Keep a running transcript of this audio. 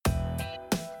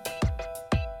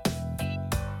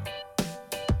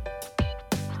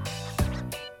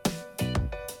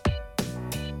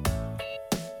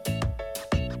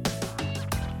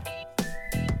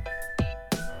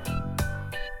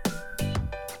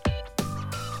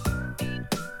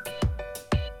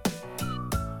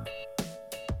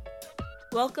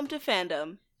Welcome to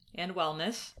Fandom and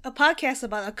Wellness, a podcast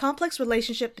about a complex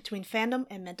relationship between fandom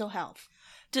and mental health.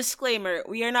 Disclaimer,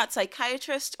 we are not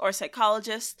psychiatrists or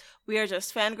psychologists. We are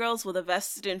just fangirls with a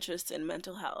vested interest in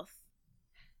mental health.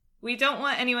 We don't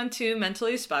want anyone to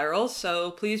mentally spiral,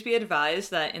 so please be advised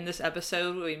that in this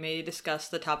episode we may discuss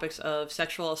the topics of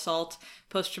sexual assault,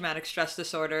 post-traumatic stress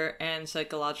disorder, and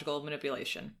psychological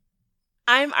manipulation.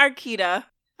 I'm Arkita.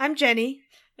 I'm Jenny.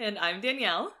 And I'm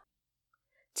Danielle.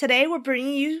 Today we're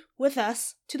bringing you with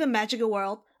us to the magical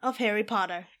world of Harry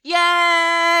Potter.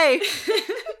 Yay!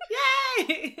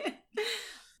 Yay!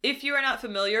 If you are not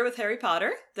familiar with Harry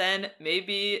Potter, then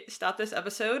maybe stop this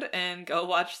episode and go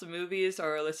watch the movies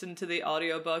or listen to the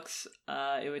audiobooks.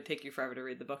 It would take you forever to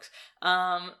read the books.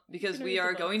 Because we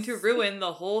are going to ruin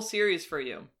the whole series for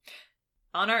you.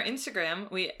 On our Instagram,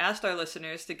 we asked our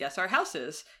listeners to guess our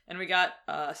houses, and we got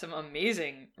some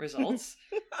amazing results.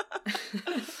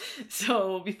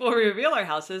 So before we reveal our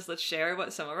houses, let's share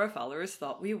what some of our followers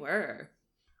thought we were.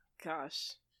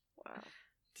 Gosh. Wow.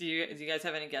 Do you guys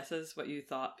have any guesses what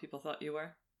people thought you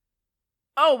were?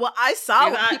 Oh, well, I saw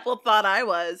what people thought I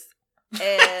was,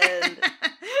 and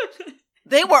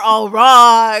they were all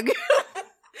wrong.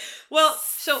 Well,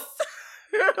 so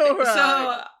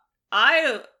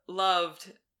I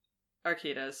loved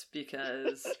Arkita's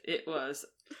because it was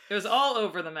all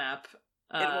over the map.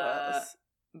 It was.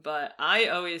 But I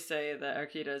always say that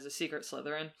Arkita is a secret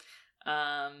Slytherin.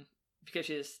 Because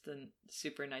she's the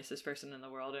super nicest person in the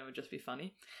world and it would just be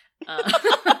funny.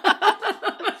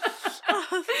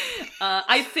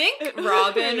 I think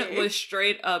Robin was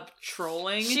straight up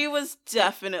trolling. She was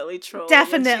definitely trolling.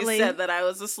 Definitely. When she said that I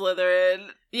was a Slytherin.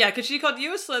 Yeah, because she called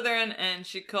you a Slytherin and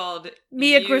she called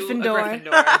me a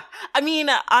Gryffindor. I mean,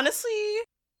 honestly,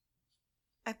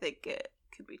 I think it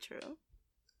could be true.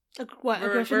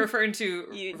 We're referring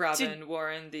to Robin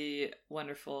Warren, the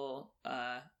wonderful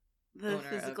the owner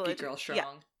physical of Geek Girl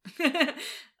Strong.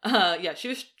 Yeah, she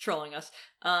was trolling us.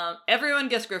 Everyone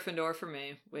guessed Gryffindor for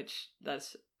me, which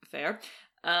that's fair.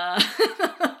 And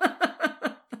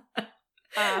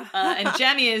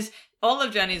all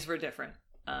of Jenny's were different.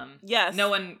 Yes. No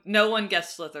one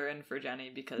guessed Slytherin for Jenny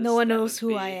because no one knows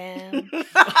who I am.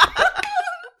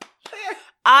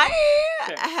 I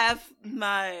have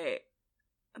my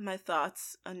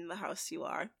thoughts on the house you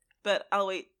are, but I'll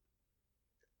wait.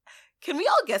 Can we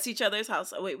all guess each other's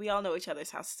house? Oh wait, we all know each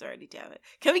other's houses already, damn it.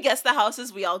 Can we guess the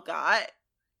houses we all got?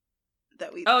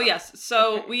 Yes.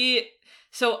 So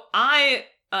I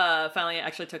finally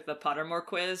actually took the Pottermore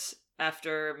quiz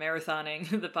after marathoning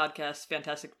the podcast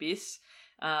Fantastic Beasts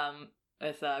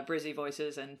with Brizzy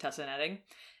Voices and Tessa Netting.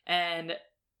 And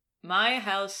my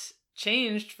house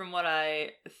changed from what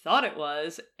I thought it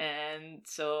was, and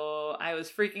so I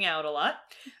was freaking out a lot,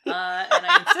 and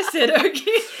I insisted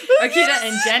Arkita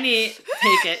and Jenny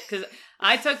take it, because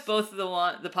I took both the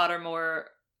Pottermore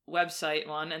website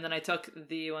one, and then I took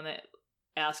the one that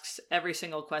asks every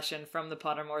single question from the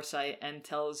Pottermore site and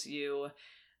tells you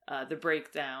the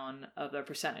breakdown of the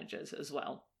percentages as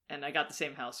well, and I got the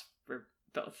same house for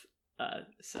both,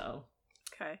 so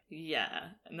okay,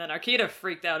 yeah, and then Arkita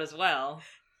freaked out as well.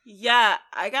 Yeah,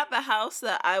 I got the house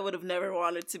that I would have never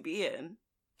wanted to be in,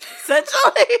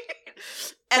 essentially.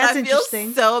 And That's I feel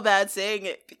interesting. so bad saying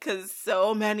it because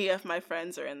so many of my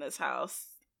friends are in this house.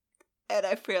 And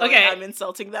I feel like I'm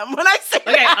insulting them when I say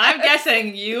that. Okay, I'm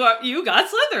guessing you got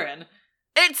Slytherin.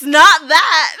 It's not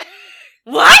that.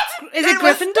 What? Is it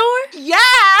Gryffindor? Yeah.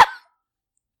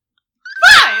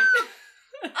 Fine.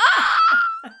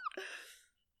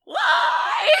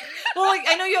 Why? Well,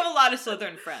 I know you have a lot of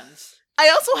Slytherin friends. I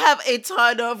also have a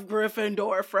ton of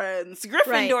Gryffindor friends.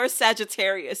 Gryffindor Right.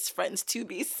 Sagittarius friends, to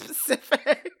be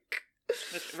specific.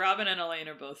 But Robin and Elaine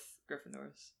are both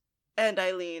Gryffindors. And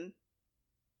Eileen.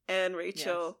 And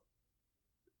Rachel.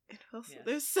 Yes. And also, Yes.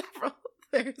 There's several.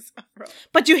 There's several.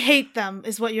 But you hate them,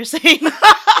 is what you're saying.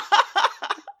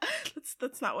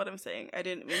 That's not what I'm saying. I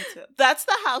didn't mean to. That's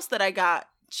the house that I got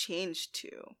changed to,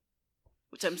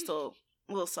 which I'm still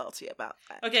a little salty about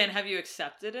that. Okay, and have you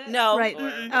accepted it? No. Right.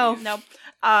 No,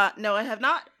 no, I have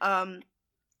not.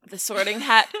 The Sorting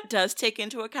Hat does take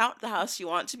into account the house you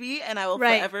want to be, and I will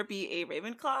forever be a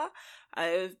Ravenclaw.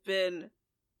 I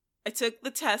took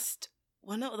the test.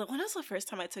 When was the first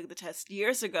time I took the test?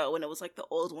 Years ago, when it was like the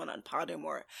old one on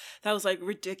Pottermore. That was like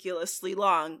ridiculously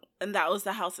long, and that was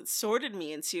the house it sorted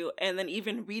me into. And then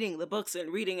even reading the books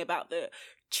and reading about the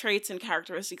traits and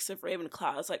characteristics of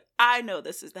Ravenclaw, I was like, I know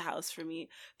this is the house for me.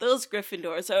 Those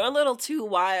Gryffindors are a little too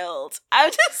wild.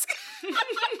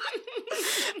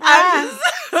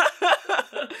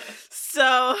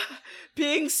 So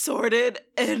being sorted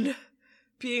and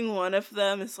being one of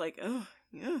them is like, oh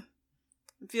yeah,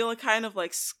 I'm feeling kind of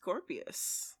like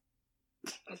Scorpius.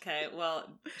 Okay,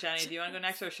 well, Jenny, do you want to go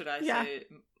next, or should I say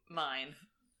mine?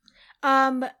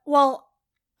 Well,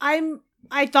 I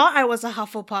thought I was a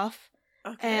Hufflepuff.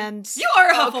 Okay. And you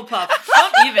are a Hufflepuff.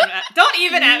 Don't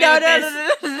even at me with this.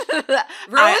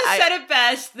 Rose said it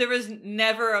best. There was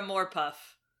never a more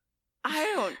puff.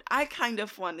 I kind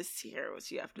of want to hear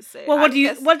what you have to say. Well, what do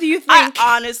you think? I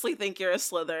honestly think you're a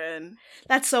Slytherin.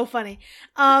 That's so funny.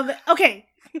 Okay.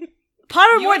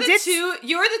 Pottermore did.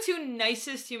 You're the two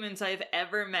nicest humans I've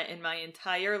ever met in my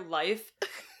entire life.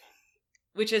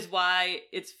 Which is why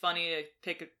it's funny to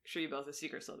picture you both as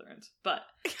secret Slytherins. But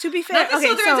to be fair, not that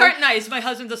Slytherins aren't nice. My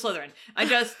husband's a Slytherin. I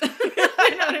just, you know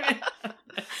what I mean?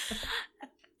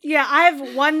 Yeah, I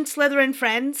have one Slytherin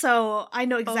friend, so I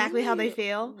know exactly how they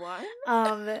feel. What?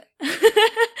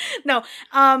 No.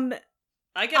 I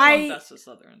get along best with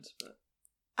Slytherins, but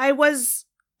I was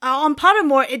on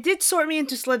Pottermore. It did sort me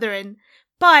into Slytherin,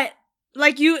 but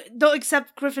like you don't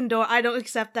accept Gryffindor, I don't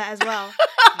accept that as well.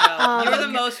 No, you're the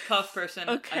most puff person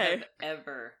I have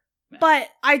ever met. But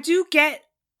I did get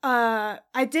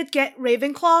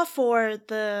Ravenclaw for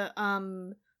the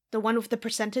one with the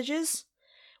percentages,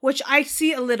 which I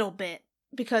see a little bit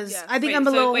because I think I'm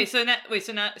a little. So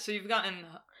you've gotten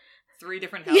 3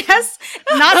 different houses. Yes,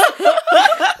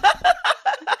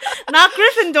 not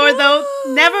Gryffindor though.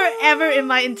 Never ever in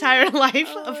my entire life.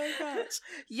 Oh my gosh.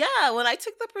 Yeah, when I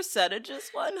took the percentages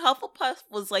one, Hufflepuff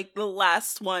was like the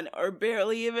last one or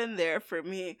barely even there for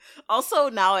me. Also,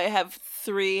 now I have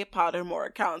 3 Pottermore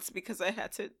accounts because I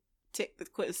had to take the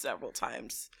quiz several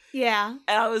times. Yeah.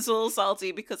 And I was a little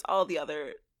salty because all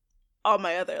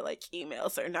my other like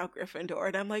emails are now Gryffindor,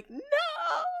 and I'm like, no.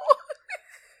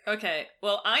 Okay,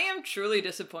 well, I am truly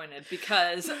disappointed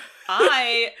because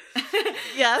I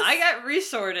got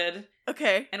resorted.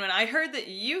 Okay. And when I heard that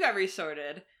you got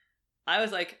resorted, I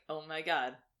was like, oh my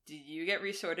god, did you get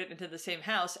resorted into the same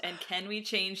house? And can we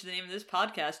change the name of this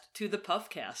podcast to the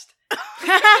Puffcast?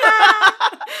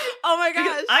 Oh my gosh.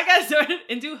 Because I got sorted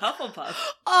into Hufflepuff.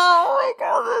 Oh my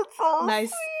god, that's so nice.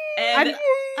 Sweet. And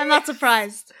I'm not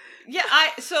surprised. Yeah,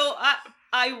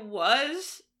 I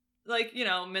was like, you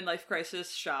know, midlife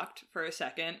crisis shocked for a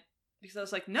second because I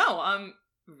was like, no, I'm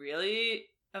very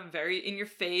in your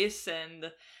face,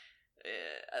 and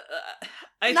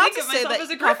I think of myself as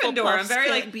a Gryffindor. I'm very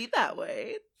like be that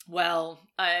way. Well,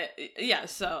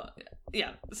 so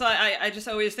I just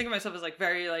always think of myself as like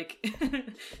very like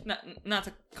not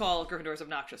to call Gryffindors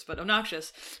obnoxious, but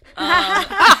obnoxious. Are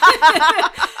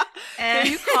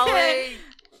you calling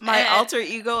my alter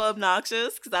ego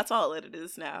obnoxious? Because that's all it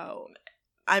is now.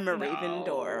 I'm a Ravendor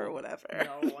or whatever.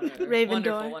 No,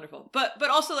 Ravendor. Wonderful. But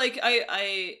also like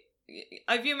I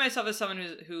view myself as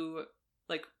someone who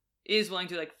like is willing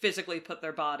to like physically put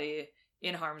their body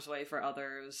in harm's way for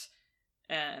others,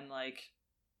 and like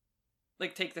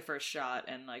take the first shot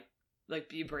and like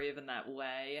be brave in that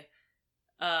way.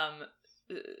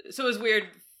 So it was weird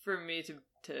for me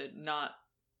to not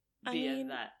be in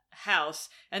that house.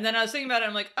 And then I was thinking about it,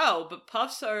 I'm like, oh, but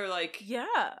puffs are like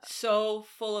so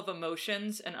full of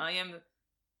emotions, and I am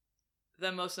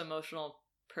the most emotional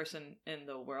person in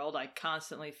the world. I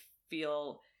constantly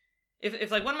feel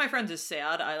if like one of my friends is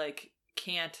sad, I like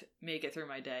can't make it through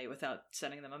my day without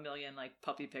sending them a million like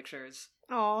puppy pictures.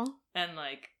 Aww. And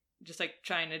like just like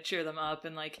trying to cheer them up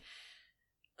and like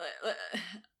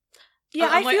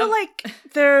I feel like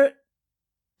they're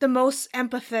the most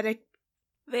empathetic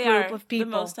They group are of people.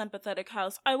 The most empathetic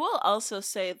house. I will also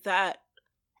say that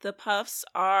the Puffs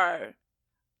are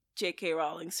J.K.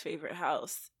 Rowling's favorite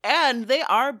house. And they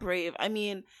are brave. I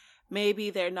mean, maybe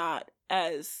they're not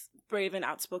as brave and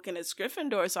outspoken as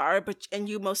Gryffindors are, and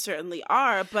you most certainly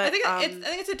are. But I think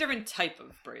it's a different type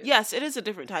of brave. Yes, it is a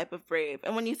different type of brave.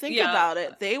 And when you think about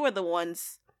it, they were the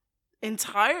ones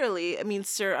entirely, I mean,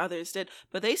 sure, others did,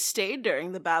 but they stayed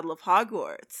during the Battle of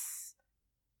Hogwarts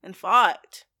and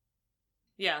fought.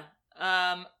 Yeah.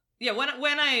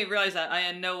 When I realized that, I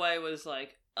in no way was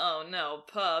like, oh no,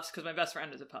 puffs, because my best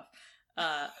friend is a puff.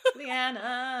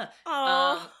 Leanna.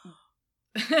 Oh.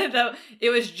 Though it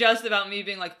was just about me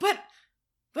being like, but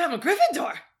I'm a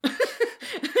Gryffindor.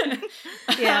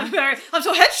 Yeah. I'm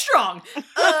so headstrong.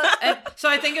 And so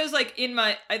I think it was like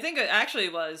it actually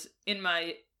was in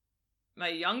my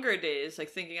younger days, like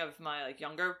thinking of my like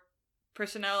younger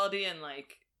personality and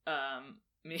like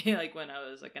me like when I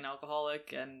was like an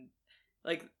alcoholic and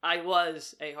like I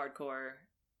was a hardcore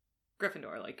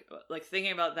Gryffindor, like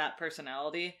thinking about that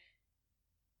personality,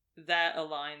 that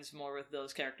aligns more with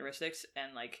those characteristics.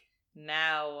 And like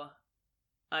now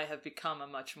I have become a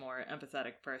much more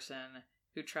empathetic person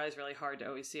who tries really hard to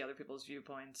always see other people's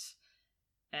viewpoints,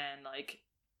 and like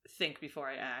think before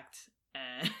I act,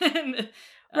 and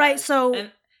right. So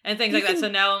and things like that. So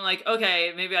now I'm like,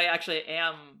 okay, maybe I actually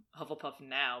am Hufflepuff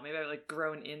now. Maybe I've like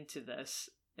grown into this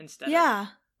instead of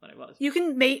what I was. You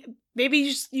can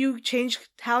maybe you change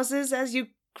houses as you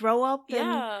grow up.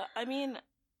 Yeah, I mean,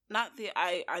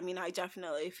 I mean, I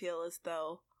definitely feel as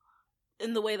though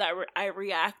in the way that I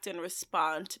react and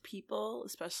respond to people,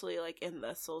 especially like in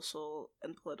the social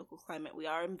and political climate we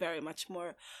are, I'm very much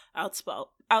more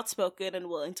outspoken and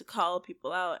willing to call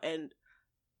people out. And,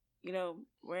 you know,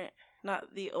 we're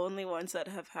not the only ones that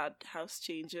have had house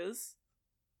changes.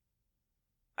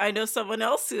 I know someone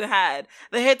else who had.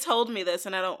 They had told me this,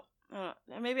 and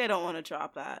maybe I don't want to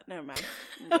drop that. Never mind.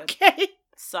 Okay.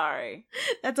 Sorry.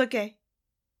 That's okay.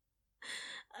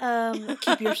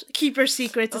 Keep your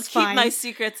secrets. It's fine. Keep my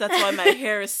secrets. That's why my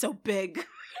hair is so big.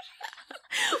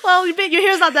 Well, your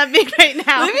hair's not that big right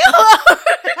now. Leave me alone.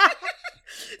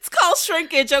 It's called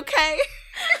shrinkage, okay?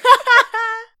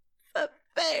 The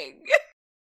thing.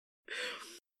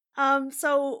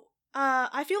 So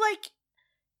I feel like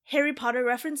Harry Potter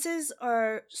references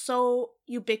are so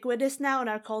ubiquitous now in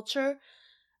our culture,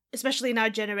 especially in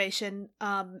our generation.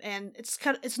 And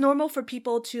it's normal for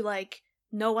people to like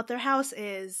know what their house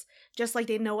is, just like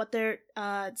they know what their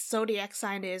zodiac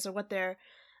sign is or what their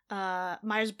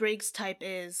Myers-Briggs type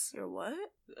is. Or what?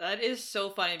 That is so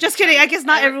funny. Just kidding. I guess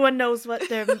not everyone knows what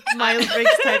their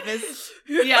Myers-Briggs type is.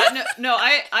 Yeah, no,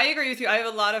 I agree with you. I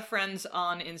have a lot of friends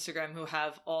on Instagram who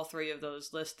have all three of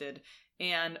those listed.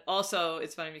 And also,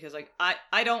 it's funny because like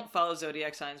I don't follow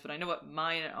zodiac signs, but I know what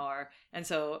mine are. And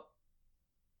so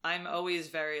I'm always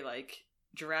very like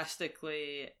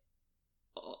drastically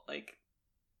like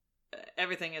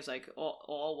everything is like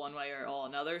all one way or all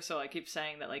another. So I keep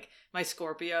saying that like my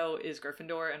Scorpio is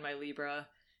Gryffindor and my Libra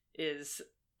is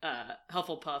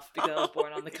Hufflepuff because I was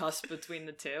born on the cusp between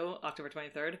the two, October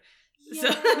 23rd.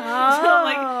 Yes. So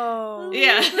I'm like,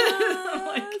 yeah.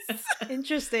 Like,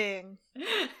 interesting.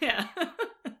 Yeah.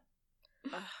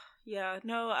 Yeah,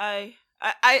 no, I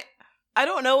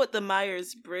don't know what the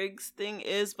Myers-Briggs thing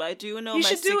is, but I do know you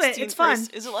should do it. It's fun.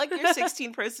 Is it like your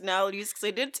 16 personalities? Because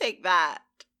I did take that.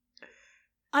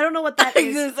 I don't know what that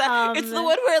is. It's the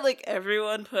one where like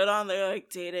everyone put on their like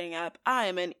dating app.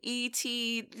 I'm an ET.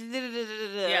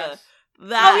 Yes.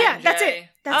 That. Oh yeah, that's it.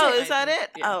 That's is that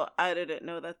it? Yeah. Oh, I didn't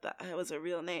know that was a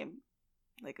real name,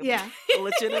 like a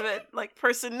legitimate like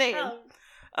person name.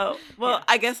 Oh well, yeah.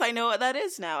 I guess I know what that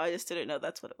is now. I just didn't know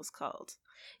that's what it was called.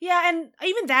 Yeah, and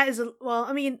even that is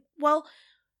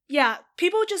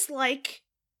people just like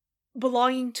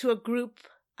belonging to a group.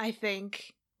 I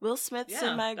think Will Smith's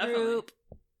in my group.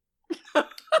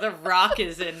 The Rock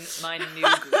is in my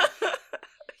new group.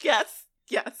 Yes.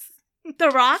 The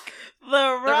Rock?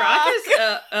 The Rock is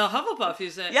a Hufflepuff.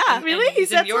 He's really?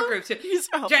 He's in your group too.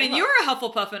 Jenny, you're a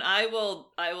Hufflepuff, and I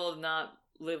will not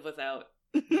live without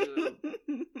you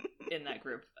in that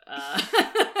group.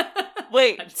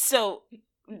 Wait, so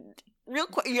real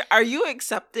quick, are you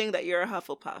accepting that you're a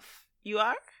Hufflepuff? You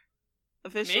are?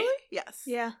 Officially? Me? Yes.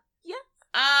 Yeah.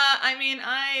 I mean,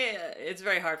 it's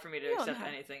very hard for me to accept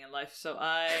anything in life, so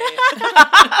I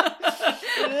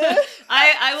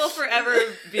will forever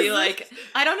be like,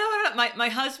 I don't know. My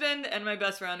husband and my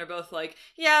best friend are both like,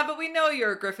 yeah, but we know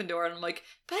you're a Gryffindor, and I'm like,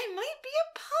 but I might be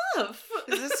a Puff.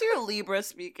 Is this your Libra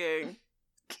speaking?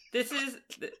 This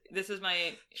is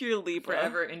my your Libra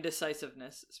forever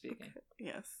indecisiveness speaking. Okay.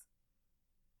 Yes.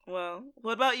 Well,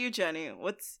 what about you, Jenny?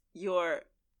 What's your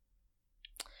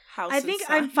house? I think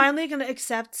I'm finally gonna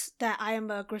accept that I am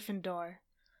a Gryffindor,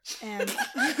 and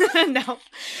no,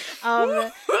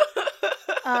 I'm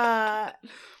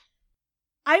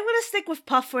gonna stick with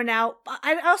Puff for now.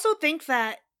 I also think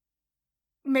that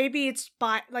maybe it's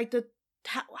by like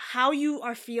how you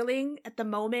are feeling at the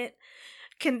moment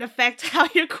can affect how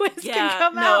your quiz can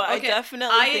come out. I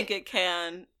definitely think it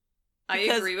can. I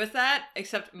agree with that,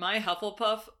 except my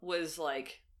Hufflepuff was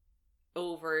like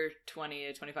over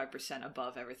 20 to 25%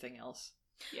 above everything else.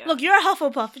 Yeah. Look, you're a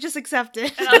Hufflepuff. Just accept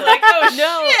it. And I'm like, oh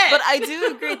no, shit! But I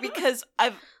do agree because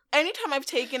anytime I've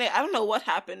taken it, I don't know what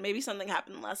happened. Maybe something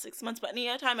happened in the last 6 months, but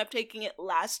anytime I've taken it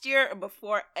last year or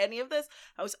before any of this,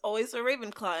 I was always a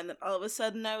Ravenclaw, and then all of a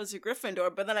sudden I was a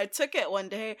Gryffindor. But then I took it one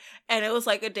day, and it was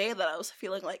like a day that I was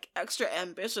feeling like extra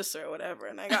ambitious or whatever,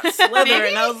 and I got Slytherin,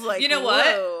 and I was like, you know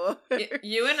whoa. What?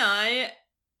 You and I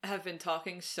have been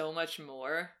talking so much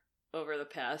more over the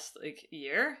past like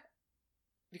year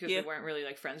because we weren't really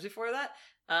like friends before that.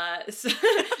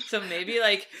 So maybe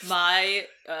like my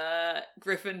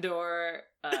Gryffindor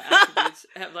attributes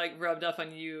have like rubbed off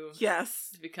on you. Yes,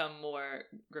 to become more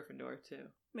Gryffindor too.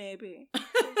 Maybe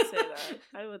I'd say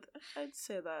that. I'd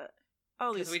say that.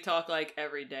 Because we talk like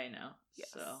every day now. Yes.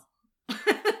 So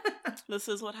this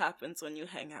is what happens when you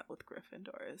hang out with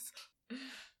Gryffindors.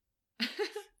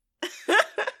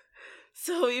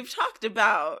 So we've talked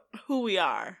about who we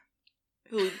are,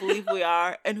 who we believe we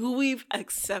are, and who we've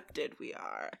accepted we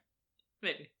are.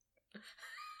 Maybe.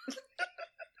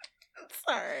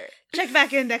 Sorry. Check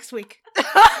back in next week.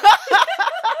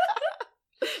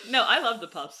 No, I love the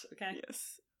puffs, okay?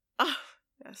 Yes. Oh,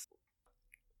 yes.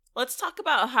 Let's talk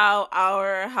about how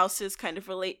our houses kind of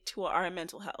relate to our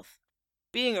mental health.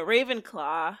 Being a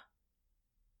Ravenclaw,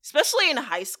 especially in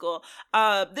high school,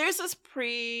 there's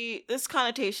this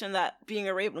connotation that being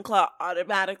a Ravenclaw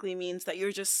automatically means that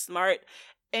you're just smart.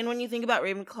 And when you think about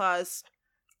Ravenclaws,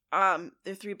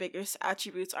 their three biggest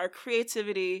attributes are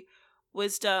creativity,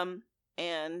 wisdom,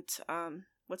 and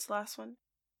what's the last one?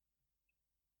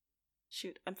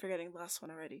 Shoot, I'm forgetting the last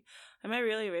one already. Am I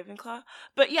really a Ravenclaw?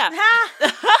 But yeah.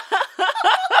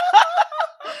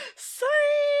 Sorry.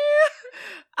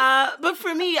 But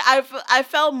for me, I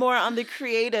fell more on the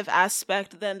creative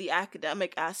aspect than the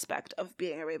academic aspect of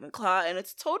being a Ravenclaw, and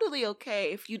it's totally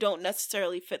okay if you don't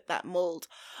necessarily fit that mold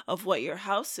of what your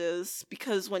house is,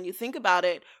 because when you think about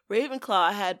it,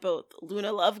 Ravenclaw had both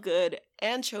Luna Lovegood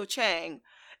and Cho Chang,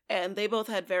 and they both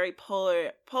had very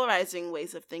polarizing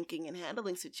ways of thinking and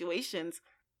handling situations.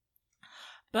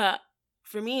 But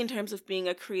for me, in terms of being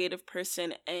a creative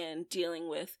person and dealing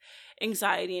with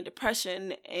anxiety and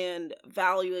depression and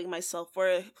valuing my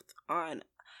self-worth on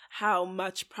how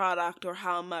much product or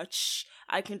how much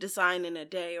I can design in a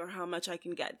day or how much I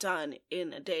can get done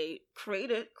in a day,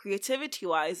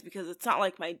 creativity-wise, because it's not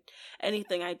like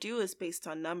anything I do is based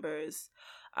on numbers.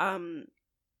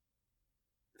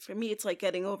 For me, it's like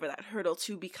getting over that hurdle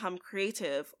to become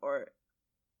creative, or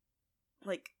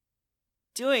like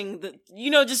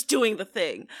just doing the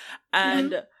thing.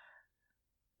 And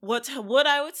what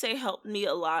I would say helped me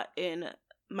a lot in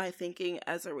my thinking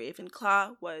as a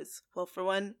Ravenclaw was, well, for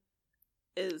one,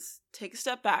 is take a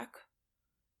step back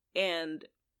and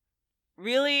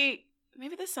really,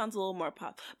 maybe this sounds a little more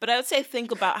pop, but I would say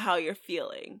think about how you're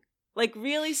feeling. Like,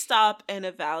 really stop and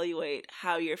evaluate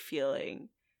how you're feeling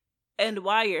and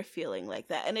why you're feeling like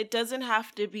that. And it doesn't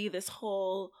have to be this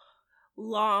whole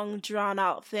long,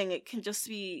 drawn-out thing. It can just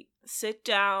be sit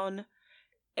down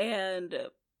and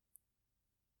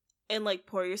like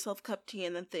pour yourself a cup of tea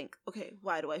and then think, okay,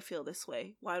 why do I feel this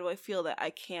way? Why do I feel that I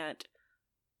can't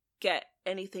get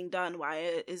anything done? Why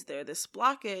is there this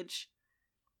blockage?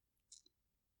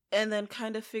 And then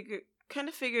kind of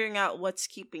figuring out what's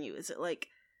keeping you. Is it like,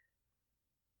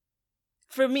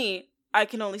 for me, I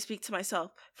can only speak to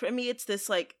myself. For me, it's this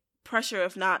like pressure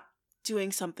of not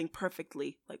doing something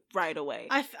perfectly, like right away.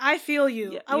 I feel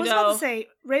you. Yeah, I was about to say,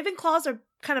 Ravenclaws are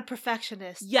kind of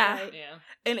perfectionists. Yeah. Right? Yeah.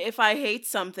 And if I hate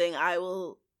something, I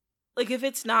will, like, if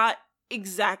it's not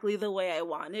exactly the way I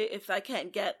want it, if I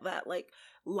can't get that like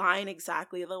line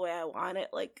exactly the way I want it,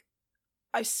 like,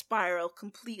 I spiral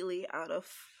completely out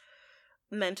of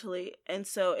mentally. And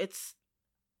so it's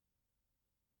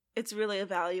really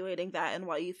evaluating that and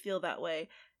why you feel that way.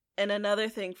 And another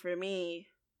thing for me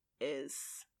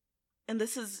is, and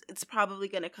it's probably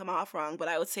going to come off wrong, but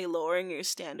I would say lowering your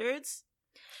standards.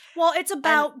 Well, it's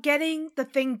about getting the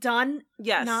thing done,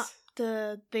 yes, not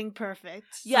the thing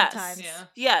perfect. Yes, sometimes. Yeah.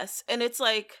 Yes, and it's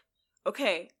like,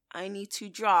 okay, I need to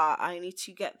draw, I need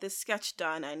to get this sketch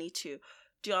done, I need to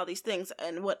do all these things,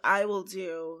 and what I will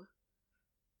do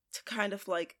to kind of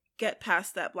like get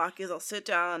past that block is I'll sit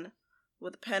down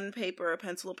with a pen and paper, a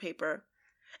pencil and paper,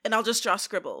 and I'll just draw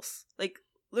scribbles. Like,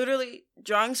 literally,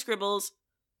 drawing scribbles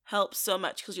helps so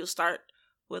much because you'll start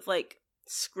with like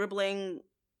scribbling.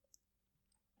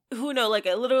 Who knows? Like,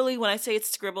 literally, when I say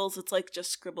it's scribbles, it's like just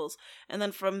scribbles, and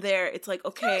then from there, it's like,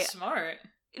 okay, That's smart.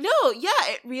 No, yeah,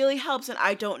 it really helps, and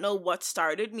I don't know what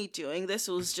started me doing this.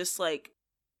 It was just like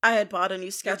I had bought a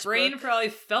new sketchbook. Your brain probably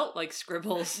felt like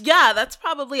scribbles. Yeah, that's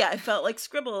probably it. I felt like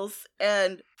scribbles,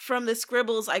 and from the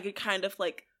scribbles, I could kind of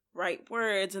like write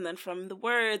words, and then from the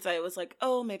words, I was like,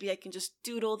 oh, maybe I can just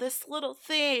doodle this little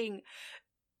thing.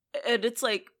 And it's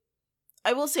like,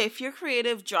 I will say, if you're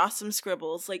creative, draw some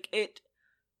scribbles. Like, it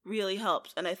really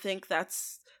helps, and I think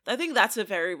that's a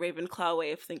very Ravenclaw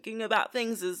way of thinking about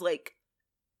things, is like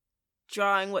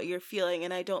drawing what you're feeling.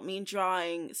 And I don't mean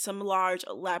drawing some large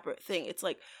elaborate thing. It's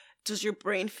like, does your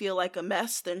brain feel like a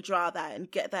mess? Then draw that and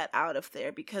get that out of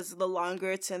there, because the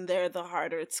longer it's in there, the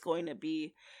harder it's going to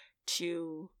be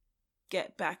to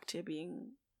get back to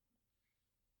being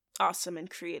awesome and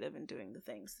creative and doing the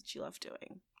things that you love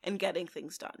doing and getting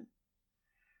things done.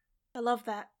 I love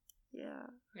that. Yeah.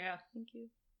 Thank you. You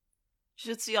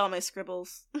should see all my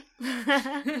scribbles.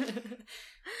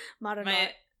 Modern my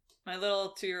art. My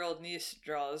little 2-year-old niece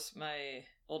draws my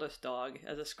oldest dog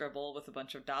as a scribble with a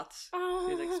bunch of dots. Oh,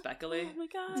 she's like speckly. Oh my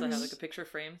god! So I have like a picture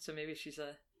frame. So maybe she's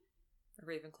a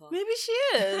Ravenclaw. Maybe she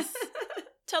is.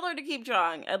 Tell her to keep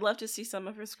drawing. I'd love to see some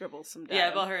of her scribbles someday. Yeah,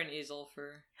 I bought her an easel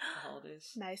for the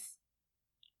holidays. Nice.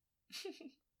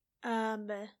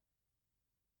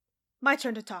 My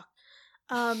turn to talk.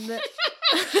 Oh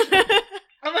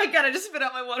my god, I just spit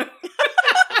out my water.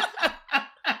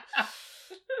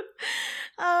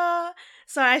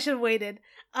 Sorry, I should have waited.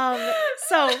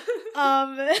 So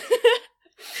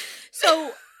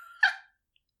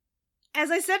as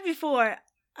I said before,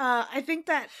 I think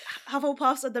that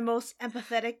Hufflepuffs are the most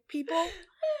empathetic people,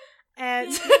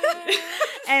 and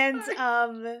and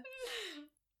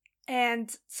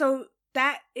so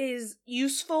that is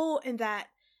useful in that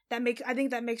I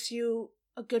think that makes you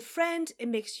a good friend. It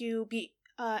makes you it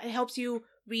helps you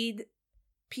read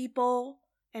people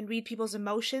and read people's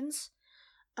emotions,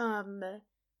 and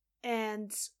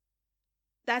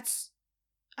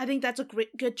I think that's a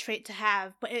good trait to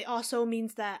have, but it also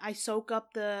means that I soak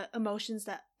up the emotions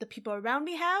that the people around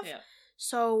me have. Yeah.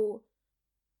 So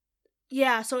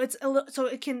it's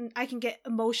I can get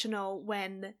emotional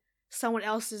when someone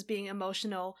else is being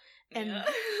emotional, and yeah.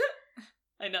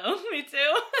 I know, me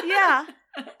too. Yeah.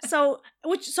 So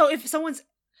if someone's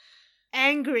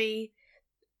angry,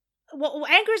 well,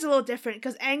 anger is a little different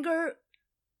because anger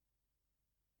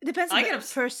depends on the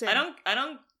person.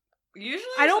 Usually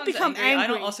I don't become angry. I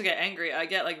don't also get angry. I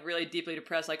get like really deeply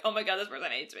depressed, like, oh my god, this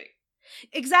person hates me.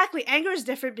 Exactly. Anger is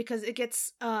different because it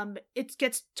gets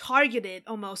targeted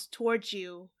almost towards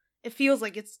you. It feels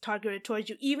like it's targeted towards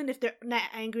you, even if they're not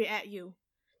angry at you.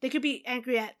 They could be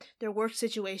angry at their work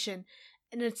situation,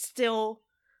 and it's still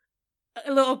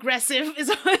a little aggressive,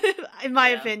 in my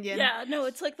opinion. Yeah, no,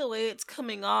 it's like the way it's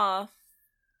coming off.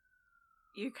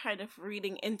 You're kind of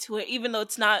reading into it, even though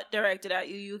it's not directed at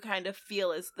you. You kind of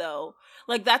feel as though,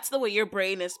 like, that's the way your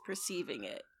brain is perceiving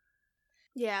it.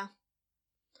 Yeah.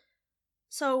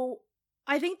 So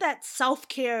I think that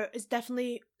self-care is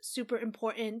definitely super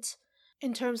important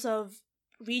in terms of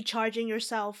recharging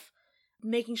yourself,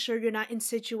 making sure you're not in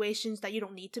situations that you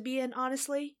don't need to be in,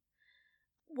 honestly.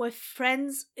 With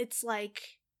friends, it's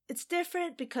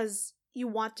different because you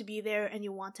want to be there and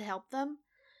you want to help them.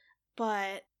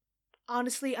 But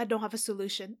honestly, I don't have a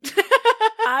solution.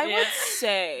 I would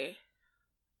say,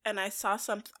 and I saw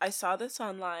this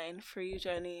online for you,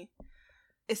 Jenny,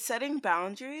 is setting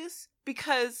boundaries,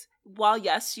 because while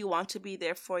yes, you want to be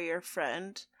there for your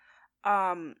friend,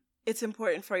 it's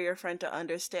important for your friend to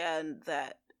understand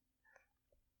that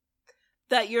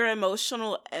your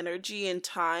emotional energy and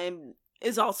time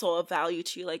is also of value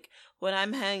to you. Like, when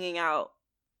I'm hanging out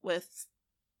with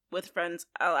friends,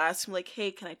 I'll ask them, like,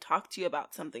 hey, can I talk to you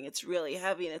about something? It's really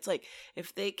heavy. And it's like,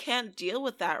 if they can't deal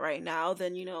with that right now,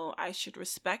 then, I should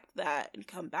respect that and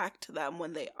come back to them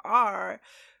when they are.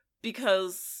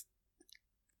 Because,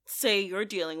 say you're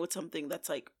dealing with something that's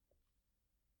like,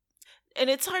 and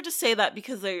it's hard to say that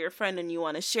because they're your friend and you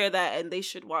want to share that and they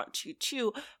should want to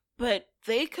too, but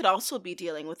they could also be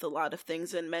dealing with a lot of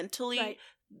things, and mentally, right,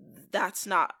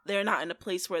 they're not in a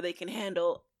place where they can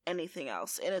handle anything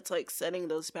else. And it's like setting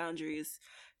those boundaries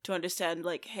to understand,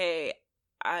 like, hey,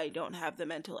 I don't have the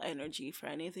mental energy for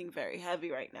anything very heavy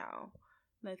right now.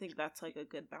 And I think that's like a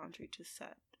good boundary to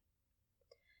set.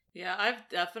 Yeah, I've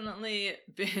definitely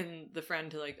been the friend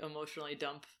to like emotionally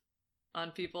dump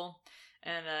on people,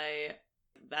 and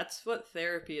that's what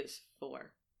therapy is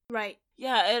for. Right.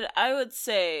 Yeah, and I would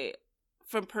say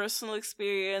from personal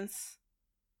experience,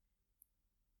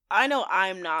 I know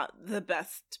I'm not the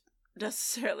best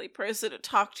necessarily person to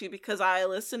talk to, because I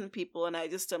listen to people and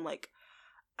I'm like,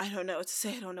 I don't know what to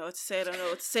say, I don't know what to say, I don't know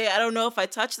what to say, I don't know if I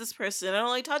touch this person, I don't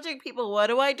like touching people, what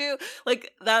do I do?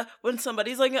 Like, that, when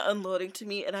somebody's like unloading to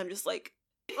me and I'm just like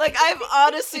I've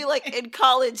honestly, like, in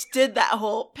college did that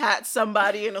whole pat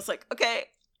somebody and I was like, okay,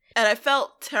 and I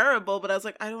felt terrible, but I was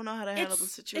like, I don't know how to handle the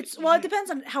situation. Well, it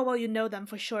depends on how well you know them,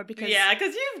 for sure, because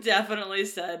you've definitely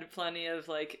said plenty of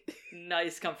like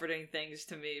nice comforting things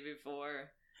to me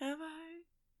before. Have I?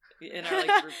 In our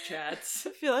like group chats.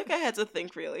 I feel like I had to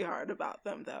think really hard about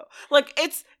them, though. Like,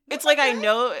 it's like I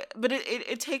know, but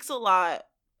it takes a lot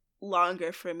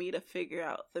longer for me to figure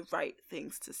out the right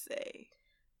things to say.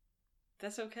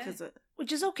 That's okay.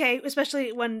 Which is okay,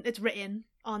 especially when it's written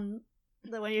on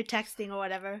when you're texting or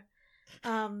whatever.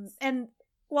 And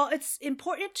well, it's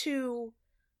important to,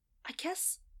 I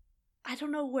guess, I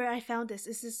don't know where I found this.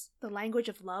 Is this the language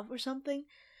of love or something?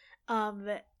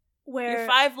 Where your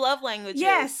 5 love languages.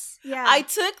 Yes, yeah. I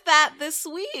took that this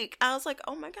week. I was like,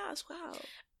 oh my gosh, wow.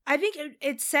 I think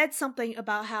it said something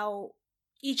about how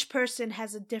each person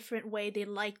has a different way they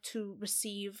like to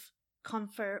receive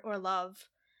comfort or love.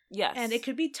 Yes. And it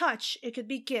could be touch, it could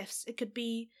be gifts, it could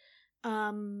be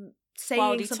saying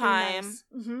quality something time. nice.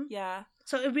 Mm-hmm. Yeah.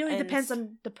 So it really depends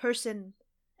on the person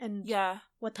and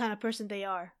what kind of person they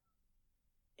are.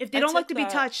 If they don't like to be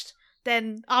touched,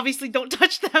 then obviously don't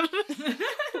touch them.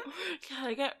 God,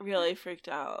 I get really freaked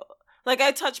out. Like,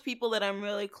 I touch people that I'm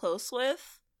really close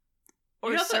with.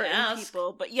 Or certain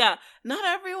people. But yeah, not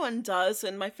everyone does,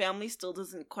 and my family still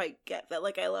doesn't quite get that.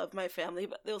 Like, I love my family,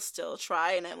 but they'll still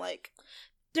try, and I'm like...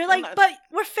 They're like, but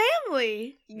we're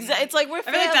family. It's like, we're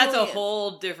family. I feel like that's a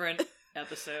whole different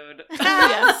episode.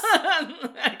 Yes.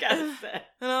 I gotta say.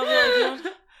 And I'll be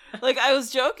like, I was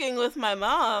joking with my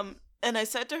mom, and I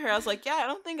said to her, I was like, yeah, I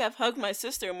don't think I've hugged my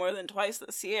sister more than twice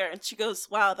this year. And she goes,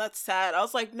 wow, that's sad. I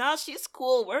was like, nah, she's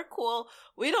cool. We're cool.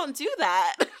 We don't do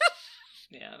that.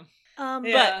 Yeah.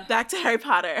 But back to Harry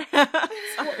Potter.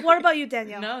 What about you,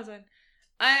 Danielle? No, it's fine.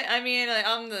 I mean, like,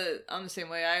 I'm the same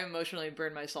way. I emotionally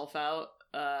burn myself out,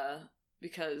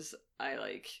 because I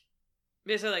like,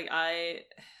 basically, like, I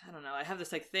don't know, I have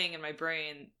this like thing in my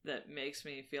brain that makes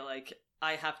me feel like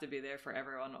I have to be there for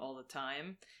everyone all the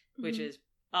time, which is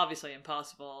obviously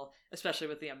impossible, especially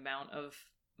with the amount of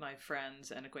my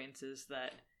friends and acquaintances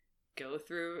that go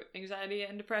through anxiety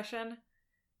and depression.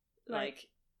 Like,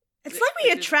 it's like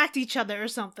we attract each other or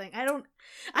something. I don't know.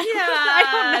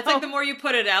 It's like the more you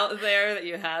put it out there that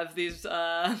you have these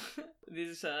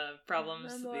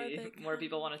problems, the more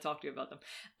people want to talk to you about them.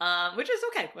 Which is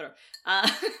okay, whatever.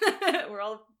 We're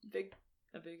all a big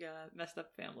messed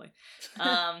up family.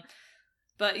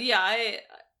 But yeah, I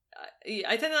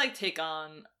tend to like take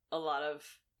on a lot of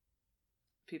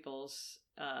people's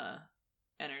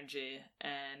energy,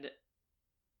 and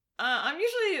I'm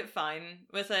usually fine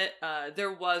with it.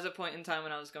 There was a point in time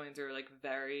when I was going through like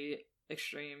very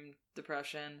extreme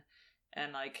depression,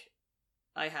 and like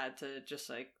I had to just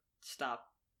like stop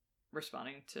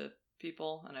responding to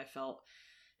people, and it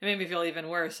made me feel even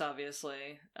worse,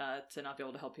 obviously, to not be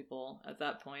able to help people at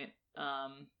that point.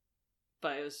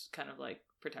 But it was kind of like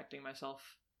protecting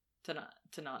myself to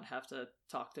not have to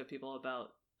talk to people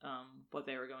about what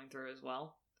they were going through as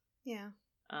well. Yeah.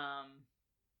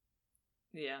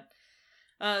 Yeah.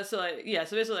 So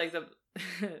basically like the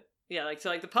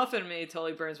the puff in me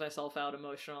totally burns myself out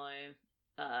emotionally,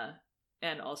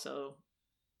 and also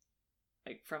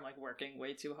like from like working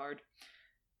way too hard.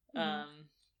 And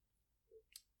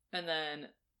then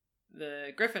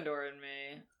the Gryffindor in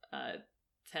me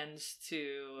tends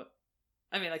to,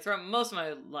 I mean, like throughout most of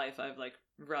my life I've like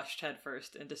rushed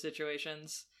headfirst into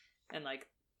situations and like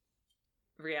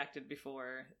reacted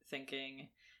before thinking.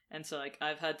 And so, like,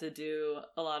 I've had to do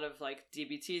a lot of, like,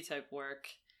 DBT type work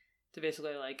to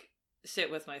basically, like,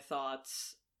 sit with my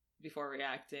thoughts before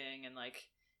reacting and, like,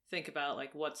 think about,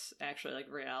 like, what's actually, like,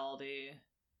 reality.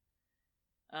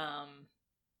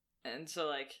 And so,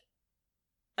 like,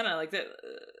 I don't know, like,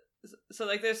 so,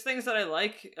 like, there's things that I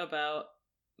like about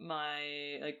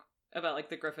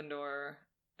the Gryffindor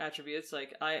attributes.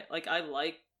 Like, I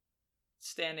like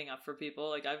standing up for people.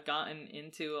 Like, I've gotten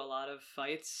into a lot of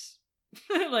fights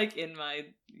like in my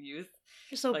youth.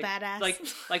 You're so badass.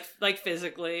 Like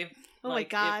physically. Oh my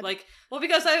god.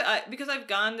 Because I've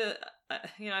gone to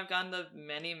I've gone to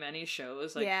many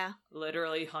shows, like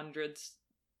literally hundreds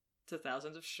to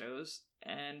thousands of shows,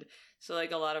 and so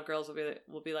like a lot of girls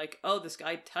will be like, oh, this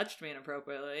guy touched me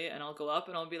inappropriately, and I'll go up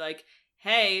and I'll be like,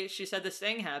 hey, she said this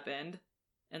thing happened,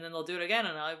 and then they'll do it again,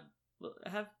 and I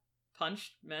have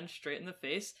punched men straight in the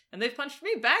face, and they've punched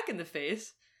me back in the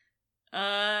face.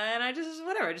 And I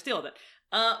just deal with it.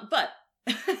 But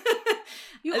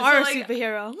you are a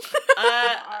superhero.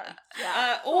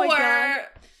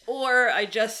 Or I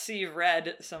just see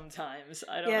red sometimes.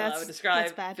 I don't know how I would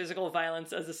describe physical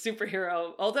violence as a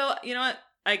superhero. Although, you know what?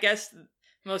 I guess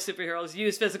most superheroes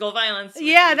use physical violence.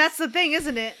 Yeah, that's the thing,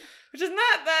 isn't it? Which is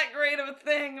not that great of a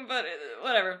thing, but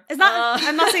whatever. It's not.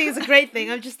 I'm not saying it's a great thing.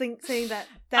 I'm just saying that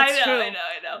that's true. I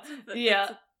know. Yeah.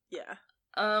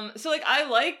 So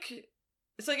like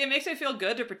it's like it makes me feel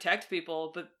good to protect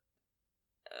people,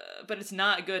 but it's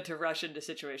not good to rush into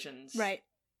situations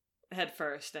head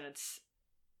first, and it's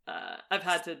I've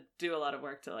had to do a lot of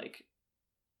work to like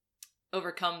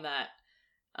overcome that,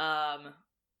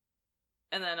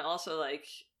 and then also like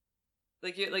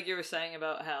you were saying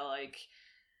about how like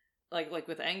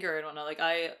with anger and whatnot, like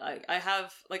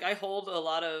I hold a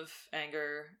lot of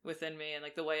anger within me, and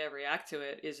like the way I react to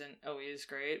it isn't always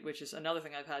great, which is another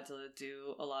thing I've had to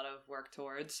do a lot of work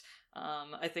towards.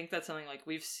 I think that's something like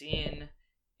we've seen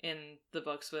in the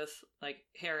books with like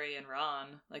Harry and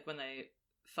Ron, like when they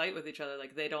fight with each other,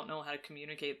 like they don't know how to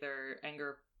communicate their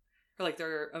anger, or like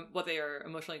they're what they are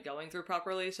emotionally going through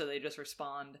properly, so they just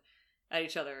respond at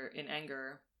each other in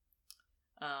anger.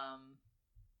 You know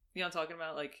what I'm talking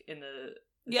about? Like in the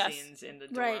scenes in the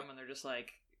dorm when they're just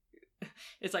like,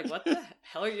 it's like, what the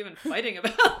hell are you even fighting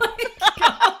about?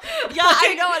 Yeah,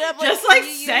 I know what I'm like. Just like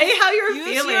say how you're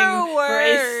feeling for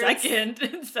a second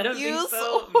instead of being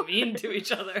so mean to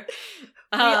each other.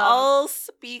 We all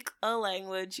speak a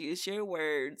language. Use your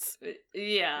words.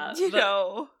 Yeah, you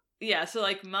know. Yeah, so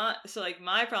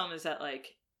my problem is that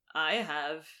like I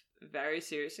have very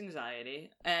serious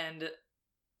anxiety, and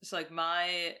so like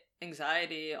my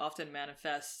anxiety often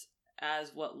manifests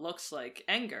as what looks like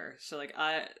anger. So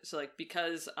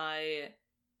because I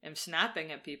am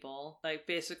snapping at people, like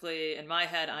basically in my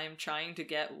head I am trying to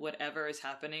get whatever is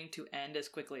happening to end as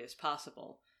quickly as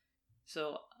possible.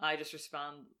 So I just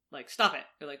respond like, stop it,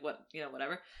 or like, what, you know,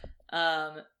 whatever.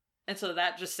 And so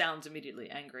that just sounds immediately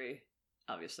angry,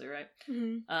 obviously, right?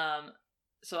 Mm-hmm.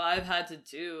 So I've had to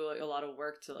do like a lot of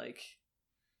work to like,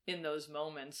 in those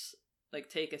moments, like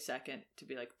take a second to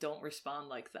be like, don't respond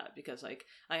like that, because like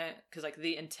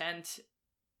the intent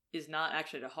is not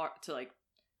actually to like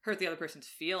hurt the other person's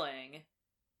feeling,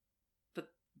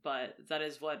 but that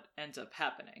is what ends up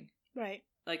happening. Right.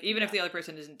 Like, even if the other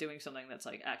person isn't doing something that's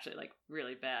like actually like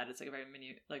really bad, it's like a very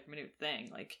minute thing.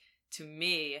 Like, to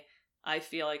me, I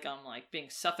feel like I'm like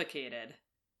being suffocated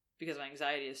because my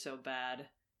anxiety is so bad,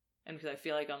 and because I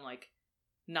feel like I'm like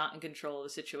not in control of the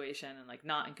situation and like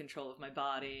not in control of my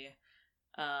body,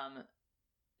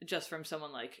 just from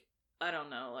someone like, I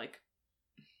don't know, like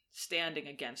standing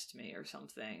against me or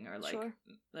something, or like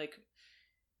like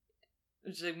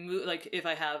just like if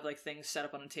I have like things set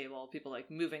up on a table, people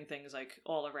like moving things like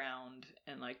all around,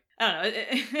 and like I don't know,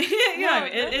 you know what I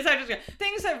mean? It's not just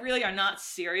things that really are not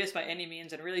serious by any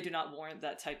means and really do not warrant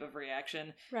that type of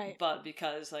reaction, right? But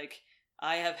because like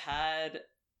I've had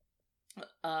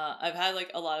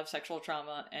like a lot of sexual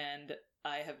trauma, and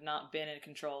I have not been in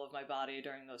control of my body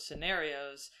during those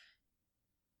scenarios.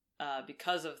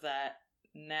 Because of that,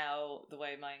 now the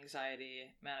way my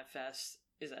anxiety manifests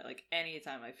is that like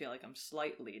anytime I feel like I'm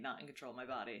slightly not in control of my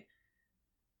body,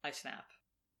 I snap.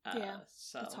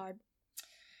 So it's hard.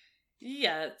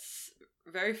 Yeah, it's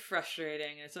very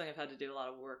frustrating, and it's something I've had to do a lot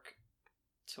of work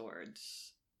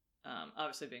towards.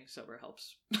 Obviously being sober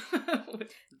helps.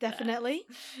 Definitely.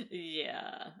 That.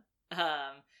 Yeah.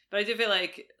 But I do feel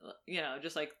like, you know,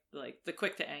 just like the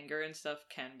quick to anger and stuff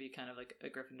can be kind of like a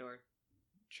Gryffindor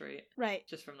trait. Right.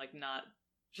 Just from like,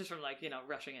 you know,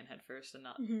 rushing in head first and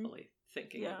not fully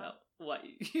thinking about what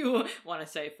you want to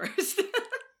say first.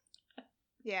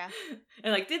 Yeah.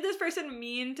 And like, did this person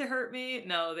mean to hurt me?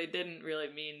 No, they didn't really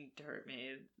mean to hurt me.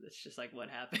 It's just like what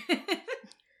happened.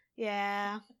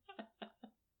 Yeah.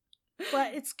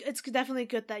 But it's definitely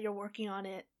good that you're working on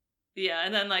it. Yeah,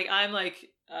 and then like I'm like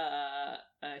a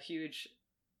huge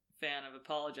fan of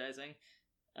apologizing.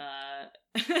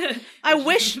 I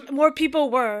wish more people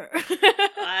were.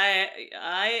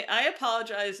 I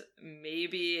apologize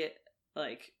maybe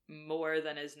like more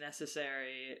than is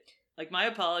necessary. Like my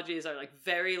apologies are like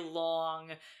very long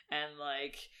and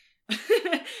like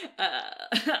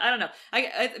I don't know.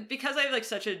 I because I have like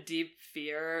such a deep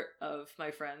fear of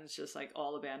my friends just like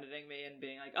all abandoning me and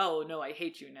being like, oh no, I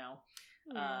hate you now.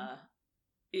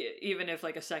 Even if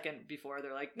like a second before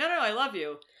they're like, no, I love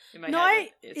you. In my head,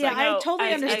 I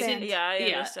totally understand. I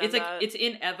understand. It's like it's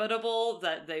inevitable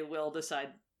that they will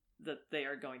decide that they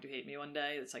are going to hate me one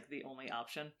day. It's like the only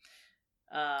option.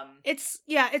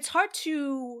 It's hard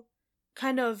to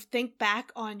kind of think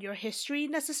back on your history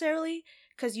necessarily,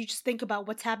 because you just think about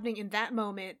what's happening in that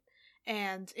moment,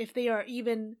 and if they are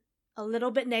even a little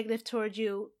bit negative towards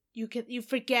you, you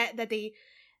forget that they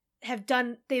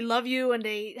love you and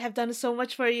they have done so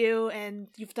much for you and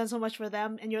you've done so much for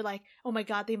them, and you're like, oh my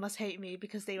god, they must hate me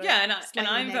because they were and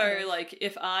I'm negative. Very like,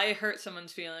 if I hurt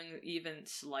someone's feeling even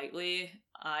slightly,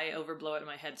 I overblow it in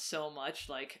my head so much,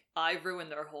 like I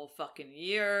ruined their whole fucking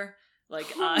year. Like,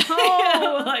 I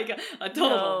am like a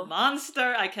total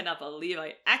monster. I cannot believe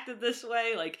I acted this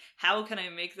way. Like, how can I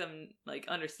make them, like,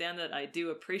 understand that I do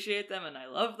appreciate them and I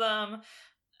love them?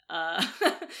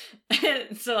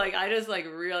 And so, like, I just, like,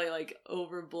 really, like,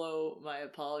 overblow my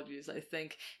apologies, I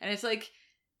think. And it's, like,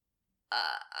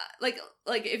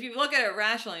 if you look at it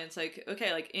rationally, it's like,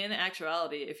 okay, like, in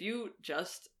actuality, if you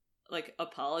just, like,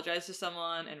 apologize to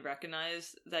someone and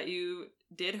recognize that you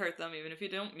did hurt them, even if you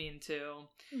don't mean to,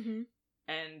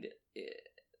 and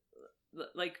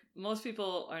like most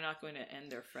people are not going to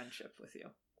end their friendship with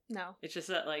you. No, it's just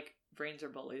that like brains are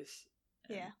bullies.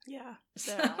 Yeah.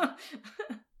 So I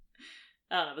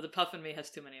don't know, but the puff in me has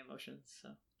too many emotions.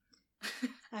 So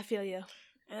I feel you.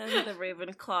 And the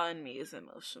Ravenclaw in me is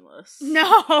emotionless.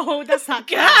 No, that's not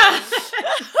good.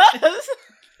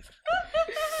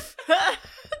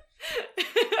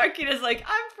 Arkita's like,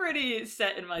 I'm pretty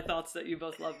set in my thoughts that you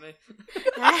both love me.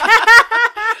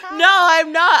 No,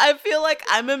 I'm not. I feel like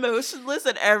I'm emotionless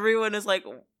and everyone is like,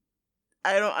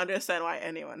 I don't understand why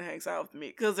anyone hangs out with me.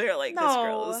 Because they're like, this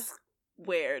girl is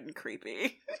weird and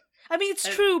creepy. I mean, it's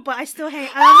true, but I still hang.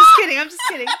 I'm just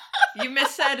kidding. You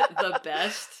missaid the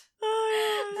best.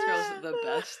 This girl's the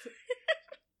best.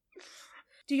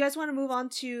 Do you guys want to move on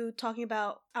to talking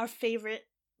about our favorite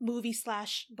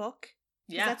movie/book?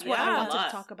 Yeah, that's what I wanted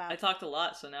to talk about. I talked a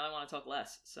lot, so now I want to talk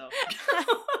less. So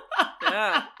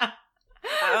yeah,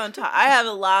 I have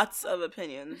lots of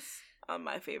opinions on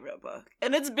my favorite book,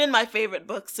 and it's been my favorite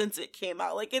book since it came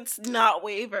out. Like, it's not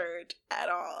wavered at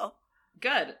all.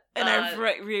 Good. And I've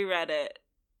reread it,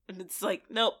 and it's like,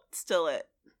 nope, still it.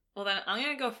 Well, then I'm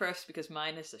gonna go first because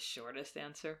mine is the shortest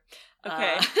answer.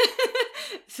 Okay.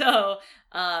 So,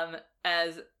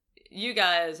 as you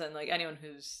guys and like anyone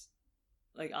who's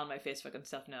like on my Facebook and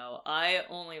stuff know, I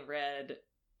only read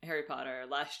Harry Potter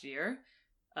last year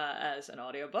as an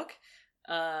audiobook.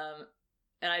 And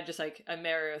I just like, I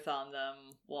marathoned them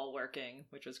while working,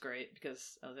 which was great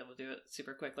because I was able to do it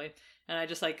super quickly. And I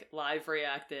just like live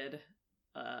reacted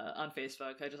on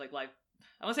Facebook. I just like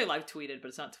I want to say live tweeted, but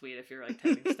it's not tweet if you're like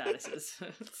typing statuses.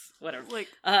 It's whatever. Like,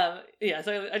 yeah,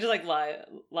 so I just like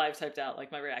live typed out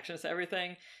like my reactions to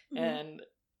everything. Mm-hmm. And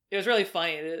it was really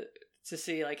funny to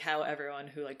see like how everyone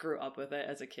who like grew up with it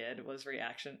as a kid was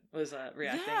reacting to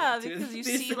because you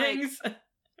these see things. Like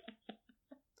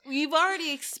we've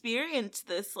already experienced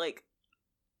this like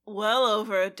well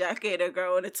over a decade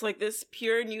ago, and it's like this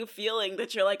pure new feeling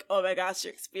that you're like, oh my gosh,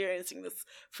 you're experiencing this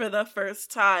for the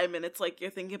first time, and it's like you're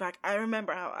thinking back. I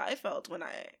remember how I felt when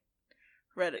I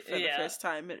read it for the first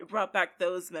time. It brought back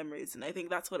those memories, and I think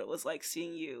that's what it was like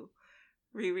seeing you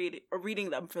reading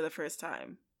them for the first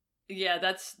time. Yeah,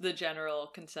 that's the general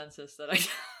consensus that I.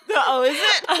 Oh, is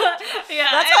it? Yeah,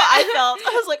 that's how I felt.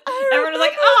 I was like, everyone was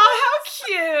like, "Oh, how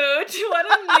cute! What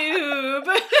a noob!"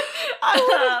 I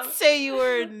wouldn't say you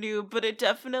were a noob, but it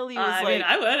definitely was I mean,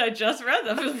 I would. I just read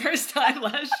them for the first time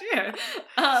last year,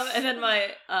 and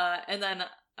then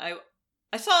I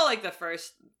saw like the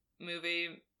first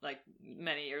movie like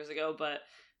many years ago, but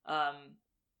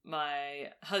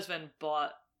my husband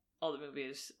bought all the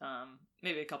movies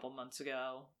maybe a couple months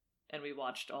ago. And we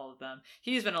watched all of them.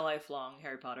 He's been a lifelong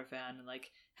Harry Potter fan and like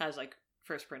has like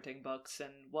first printing books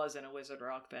and was in a wizard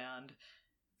rock band.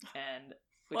 And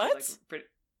which what? Is, like, pretty,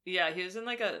 yeah, he was in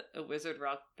like a wizard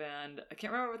rock band. I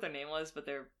can't remember what their name was, but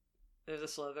there's a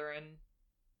Slytherin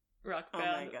rock band.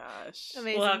 Oh my gosh.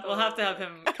 Amazing. We'll have to have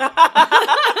him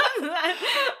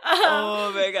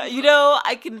oh my god. You know,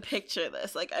 I can picture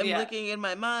this. Like, I'm looking in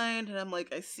my mind and I'm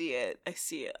like, I see it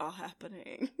all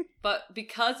happening. But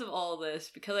because of all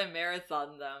this, because I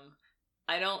marathoned them,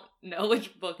 I don't know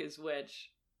which book is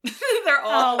which. They're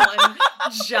all one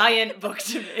giant book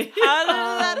to me. How did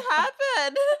that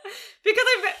happen? Because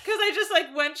I just like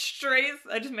went straight.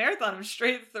 I just marathoned them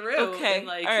straight through in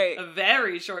like a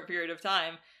very short period of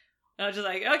time. And I was just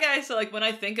like, okay, so like when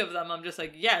I think of them, I'm just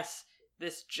like, yes,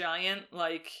 this giant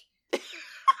like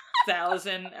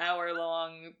 1,000-hour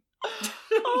long.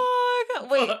 Oh my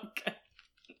god! Wait. Book.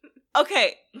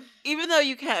 Okay, even though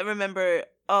you can't remember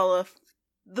all of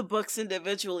the books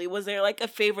individually, was there like a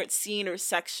favorite scene or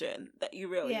section that you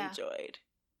really enjoyed?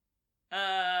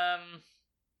 I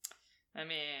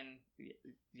mean,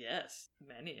 yes,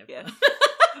 many of them.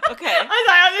 Okay. I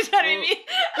thought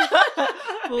I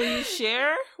was Will you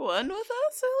share one with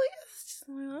us at least?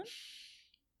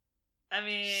 I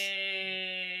mean,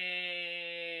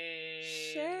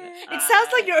 share. It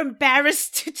sounds like you're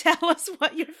embarrassed to tell us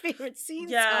what your favorite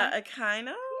scenes are. Yeah, I kind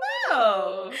of.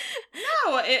 No,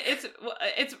 it's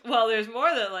well. There's more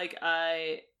that like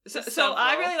I. So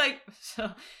I really like.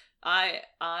 So I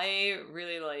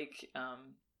really like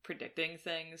predicting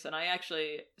things, and I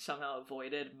actually somehow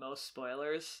avoided most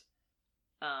spoilers.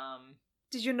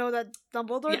 Did you know that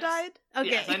Dumbledore died? Okay,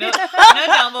 yes, I know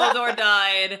Dumbledore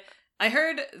died. I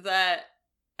heard that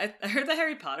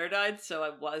Harry Potter died, so I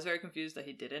was very confused that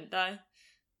he didn't die.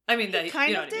 I mean, that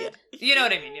kind of did. You know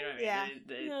what I mean. Yeah.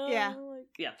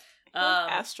 Yeah.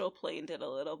 Astral planed it a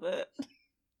little bit.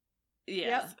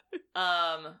 Yeah.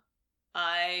 Yep.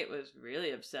 I was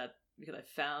really upset because I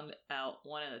found out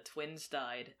one of the twins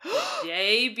died the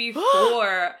day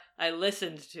before I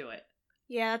listened to it.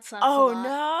 Yeah, that sucks. Oh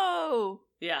no!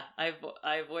 Yeah, I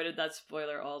avoided that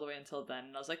spoiler all the way until then,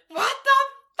 and I was like, "What the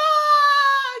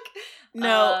fuck?"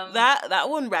 No, that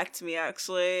one wrecked me.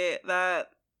 Actually, that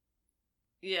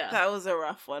was a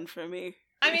rough one for me.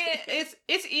 I mean,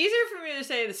 it's easier for me to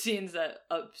say the scenes that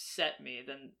upset me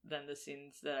than the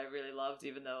scenes that I really loved,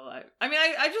 even though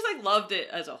I just like loved it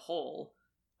as a whole.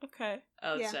 Okay.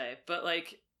 I would say. But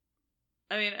like,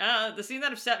 I mean, the scene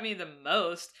that upset me the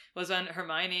most was when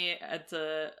Hermione had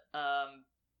to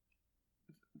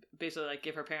basically like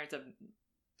give her parents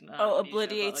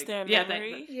obliterates their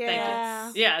memory.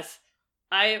 Thank you. Yes.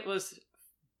 I was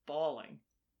bawling.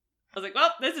 I was like,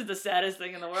 well, this is the saddest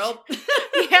thing in the world.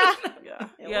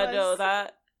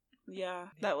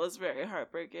 That was very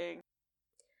heartbreaking.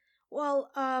 Well,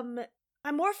 I'm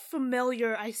more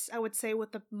familiar, I would say,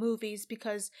 with the movies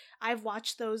because I've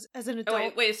watched those as an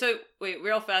adult. Wait,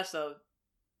 real fast though.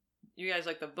 You guys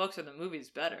like the books or the movies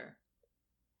better?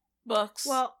 Books.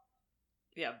 Well,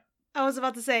 yeah. I was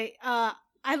about to say,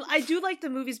 I do like the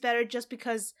movies better just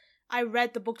because I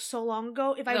read the books so long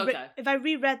ago. If I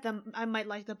reread them, I might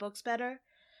like the books better.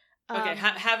 Okay,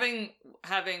 having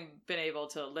been able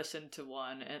to listen to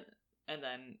one and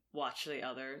then watch the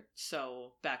other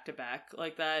so back to back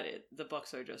like that, the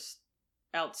books are just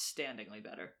outstandingly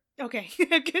better. Okay,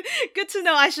 good to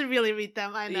know. I should really read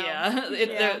them. I know.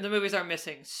 Yeah, the movies are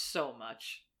missing so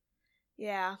much.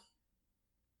 Yeah.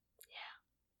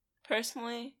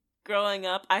 Personally, growing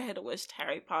up, I had wished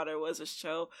Harry Potter was a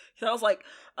show. So I was like,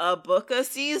 a book a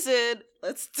season.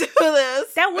 Let's do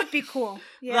this. That would be cool.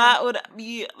 Yeah.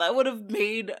 That would have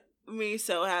made me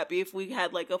so happy if we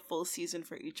had like a full season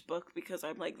for each book, because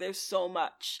I'm like, there's so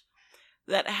much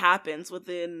that happens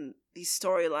within these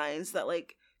storylines that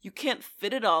like you can't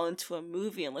fit it all into a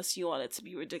movie unless you want it to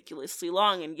be ridiculously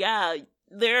long. And yeah,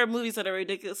 there are movies that are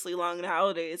ridiculously long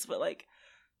nowadays, but like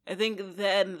I think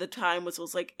then the time was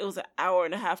like it was an hour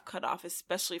and a half cut off,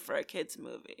 especially for a kid's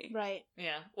movie. Right.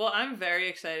 Yeah. Well, I'm very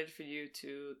excited for you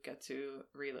to get to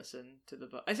re-listen to the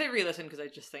book. I say re-listen because I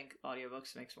just think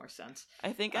audiobooks makes more sense.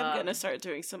 I think I'm gonna start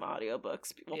doing some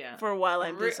audiobooks for a while.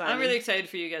 I'm really excited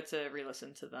for you to get to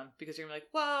re-listen to them because you're like,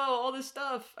 whoa, all this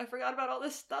stuff. I forgot about all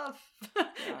this stuff.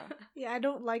 Yeah, I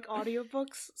don't like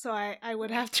audiobooks, so I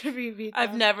would have to reread them.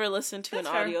 I've never listened to an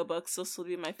audiobook, so this will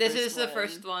be my first one. This is the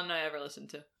first one I ever listened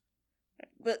to.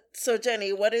 But so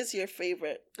Jenny, what is your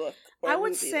favorite book or I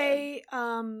would movie, say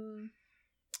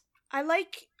I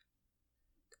like,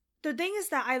 the thing is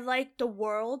that I like the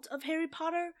world of Harry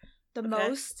Potter the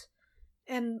most,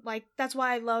 and like that's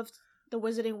why I loved the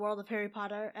Wizarding World of Harry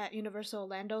Potter at Universal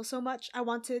Orlando so much. I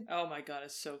wanted, oh my god,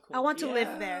 it's so cool. I want to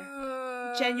live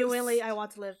there. Genuinely, I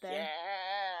want to live there.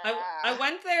 I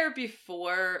went there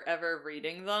before ever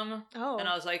reading them, and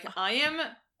I was like, I am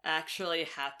actually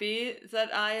happy that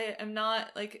I am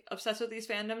not like obsessed with these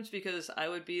fandoms, because I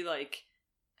would be like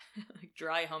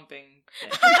dry humping.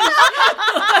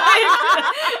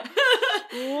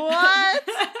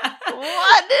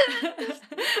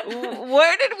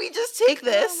 Where did we just take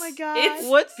this? Oh my god,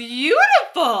 it's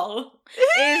beautiful.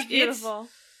 It is beautiful.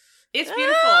 It's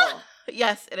beautiful.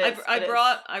 Yes, it is. I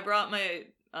brought my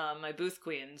my booth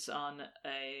queens on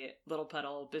a Little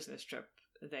Petal business trip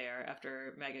there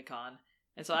after MegaCon.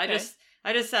 And so I just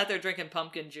sat there drinking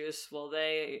pumpkin juice while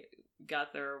they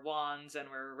got their wands and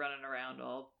were running around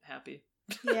all happy.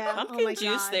 Yeah, pumpkin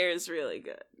juice there is really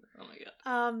good. Oh my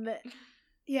god.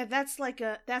 Yeah, that's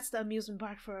the amusement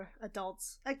park for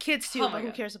adults, kids too. But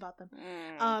who cares about them?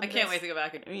 I can't wait to go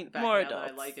back and more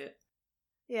adults. I like it.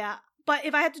 Yeah, but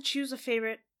if I had to choose a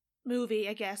favorite movie,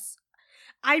 I guess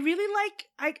I really like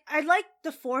I like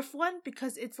the fourth one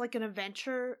because it's like an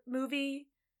adventure movie.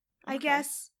 I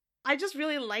guess. I just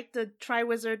really like the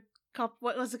Triwizard Cup.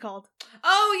 What was it called?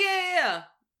 Oh, yeah.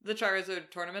 The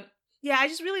Triwizard Tournament. Yeah, I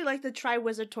just really like the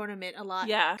Triwizard Tournament a lot.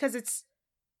 Yeah. Because it's,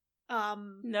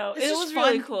 no, it was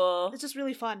really cool. It's just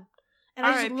really fun. And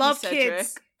I just love Cedric.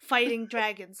 kids fighting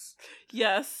dragons.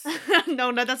 Yes.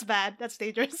 No, that's bad. That's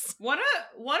dangerous. One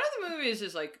of the movies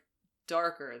is, like,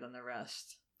 darker than the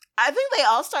rest. I think they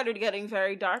all started getting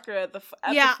very darker at the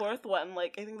fourth one.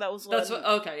 Like, I think that was one.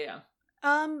 Okay, yeah.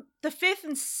 The 5th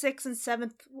and 6th and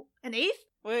 7th and 8th?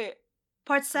 Wait.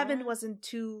 Part 7 was in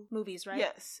 2 movies, right?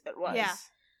 Yes, it was. Yeah.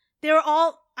 They were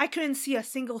all, I couldn't see a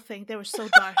single thing. They were so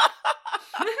dark.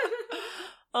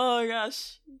 Oh my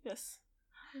gosh. Yes.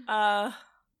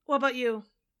 What about you?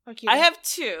 I have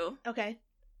 2. Okay.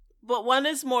 But one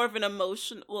is more of an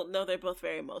emotion. Well, no, they're both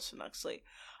very emotional, actually.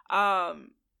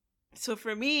 So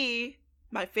for me,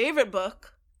 my favorite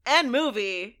book and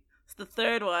movie is the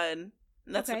third one.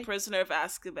 And that's A Prisoner of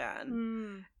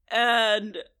Azkaban.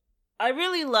 And I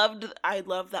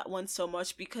loved that one so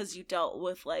much because you dealt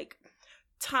with like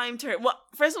time turn. Well,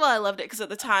 first of all, I loved it because at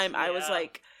the time I was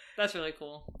like, that's really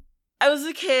cool. I was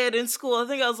a kid in school. I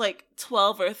think I was like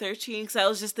 12 or 13 because I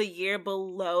was just a year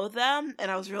below them. And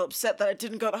I was real upset that I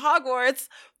didn't go to Hogwarts.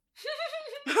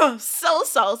 I'm so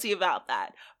salty about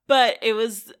that. But it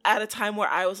was at a time where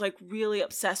I was like really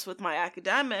obsessed with my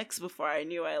academics before I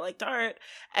knew I liked art.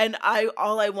 And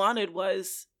all I wanted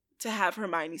was to have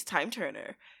Hermione's Time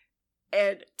Turner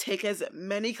and take as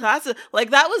many classes.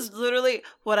 Like, that was literally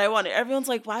what I wanted. Everyone's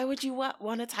like, why would you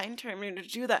want a Time Turner to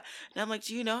do that? And I'm like,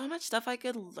 do you know how much stuff I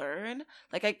could learn?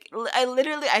 Like, I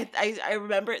literally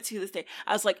remember it to this day.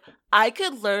 I was like, I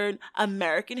could learn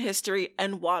American history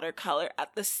and watercolor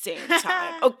at the same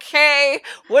time. Okay?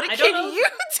 What can you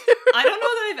do? I don't know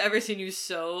that I've ever seen you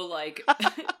so, like,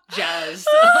 jazzed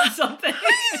on something.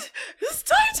 It's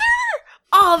Time Turner!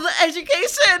 All the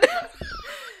education!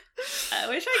 I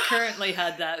wish I currently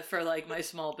had that for, like, my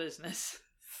small business.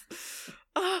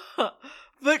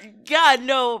 But, yeah,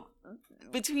 no,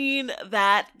 between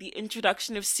that, the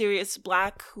introduction of Sirius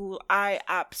Black, who I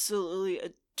absolutely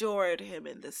adored him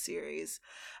in this series.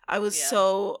 I was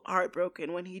so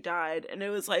heartbroken when he died, and it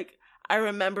was like, I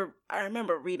remember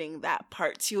reading that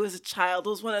part, too, as a child.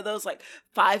 It was one of those, like,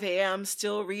 5 a.m.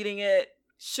 still reading it,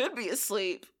 should be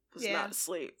asleep, was not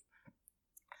asleep.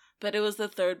 But it was the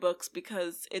third books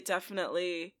because it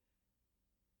definitely,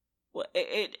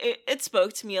 it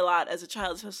spoke to me a lot as a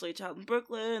child, especially a child in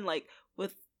Brooklyn, like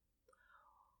with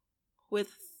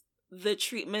the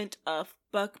treatment of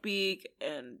Buckbeak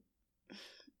and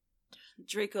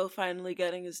Draco finally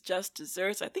getting his just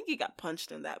desserts. I think he got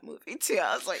punched in that movie too.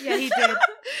 I was like, yeah, he did.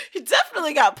 He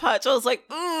definitely got punched. I was like,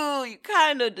 ooh, you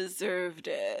kind of deserved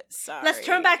it. Sorry. Let's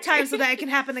turn back time so that it can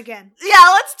happen again. Yeah,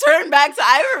 let's turn back to.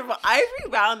 I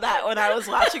rewound that when I was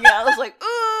watching it. I was like,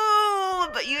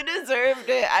 ooh, but you deserved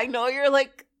it. I know you're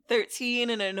like 13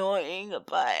 and annoying,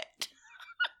 but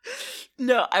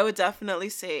no, I would definitely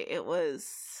say it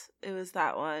was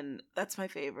that one. That's my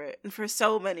favorite, and for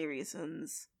so many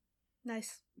reasons.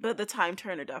 Nice. But the Time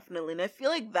Turner, definitely. And I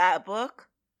feel like that book,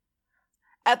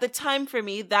 at the time for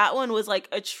me, that one was like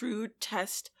a true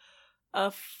test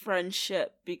of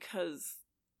friendship, because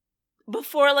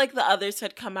before like the others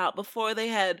had come out, before they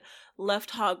had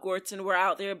left Hogwarts and were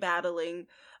out there battling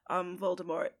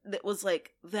Voldemort, it was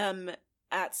like them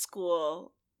at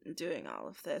school doing all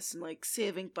of this and like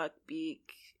saving Buckbeak,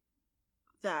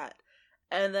 that.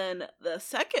 And then the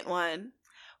second one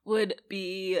would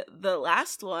be the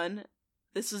last one.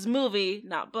 This was movie,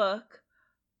 not book.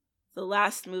 The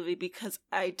last movie, because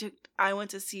I went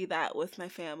to see that with my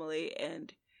family,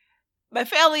 and my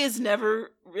family has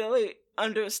never really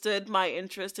understood my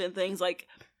interest in things. Like,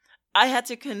 I had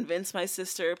to convince my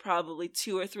sister probably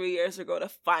 2 or 3 years ago to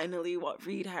finally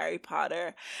read Harry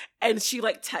Potter. And she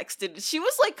like texted. She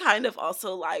was like kind of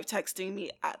also live texting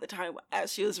me at the time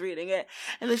as she was reading it.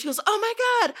 And then she goes, oh my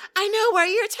God, I know where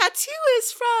your tattoo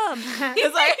is from.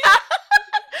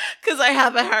 Because I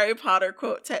have a Harry Potter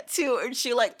quote tattoo. And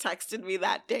she like texted me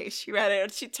that day. She read it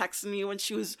and she texted me when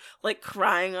she was like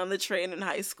crying on the train in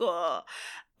high school.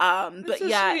 But so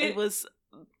yeah, sweet. It was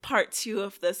part 2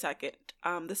 of the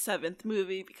seventh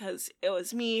movie, because it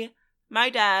was me, my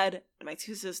dad, and my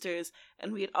 2 sisters,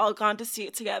 and we had all gone to see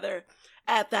it together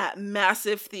at that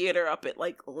massive theater up at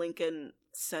like Lincoln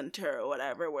Center or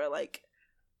whatever, where like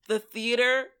the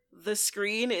theater, the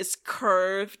screen is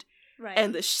curved, right,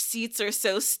 and the seats are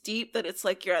so steep that it's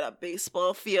like you're at a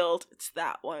baseball field. It's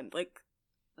that one. Like,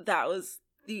 that was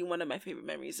one of my favorite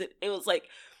memories. It was like,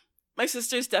 my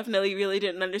sisters definitely really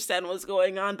didn't understand what was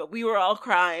going on, but we were all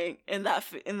crying in that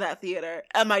theater.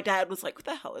 And my dad was like, what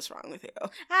the hell is wrong with you?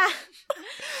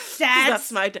 Dad.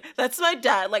 That's my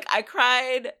dad. Like, I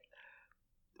cried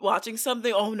watching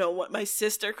something. Oh no, what my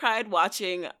sister cried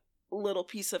watching Little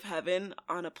Piece of Heaven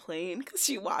on a plane, because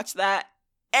she watched that.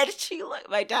 And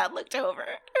my dad looked over at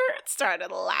her and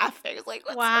started laughing. He was like,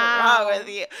 what's wrong with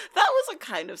you? That was a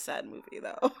kind of sad movie,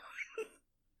 though.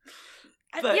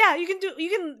 But, yeah, you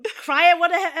can cry at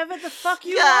whatever the fuck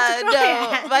you want to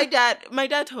cry at. My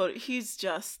dad told he's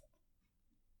just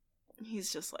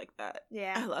like that.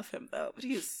 Yeah. I love him though, but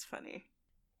he's funny.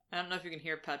 I don't know if you can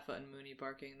hear Padfoot and Mooney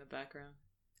barking in the background.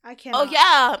 I can't. Oh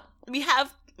yeah, we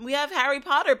have Harry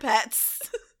Potter pets.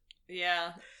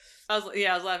 Yeah. I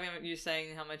was laughing at you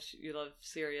saying how much you love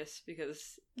Sirius,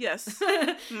 because yes,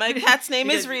 my cat's name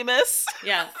is Remus.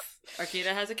 Yeah,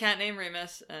 Arkita has a cat named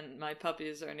Remus, and my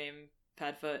puppies are named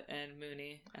Padfoot and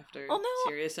Mooney after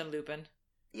Sirius and Lupin.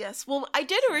 Yes, well, I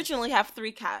did originally have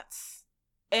 3 cats,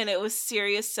 and it was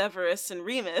Sirius, Severus, and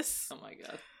Remus. Oh my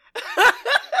God.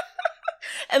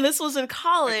 And this was in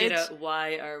college. Arkita,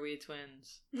 why are we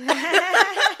twins?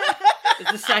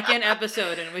 It's the second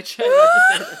episode in which I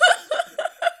want to say this.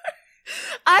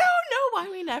 I don't know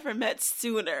why we never met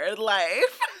sooner in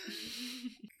life.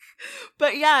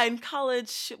 But yeah, in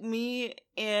college, me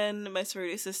and my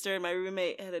sorority sister and my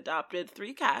roommate had adopted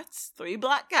 3 cats, 3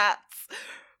 black cats.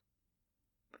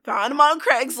 Found them on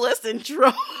Craigslist and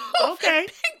drove. Okay.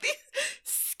 These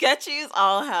sketchy as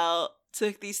all hell.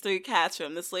 Took these 3 cats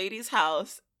from this lady's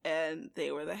house, and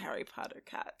they were the Harry Potter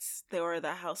cats. They were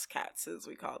the house cats, as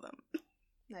we call them.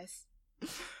 Nice.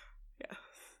 Yeah.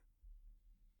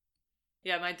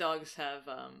 Yeah, my dogs have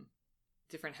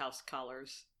different house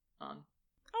collars on.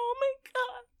 Oh my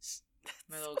gosh.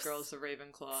 My little girl's the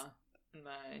Ravenclaw,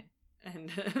 and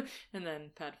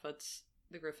then Padfoot's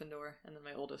the Gryffindor, and then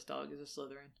my oldest dog is a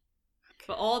Slytherin. Okay.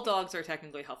 But all dogs are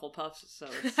technically Hufflepuffs, so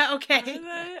it's... Okay.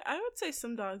 I would say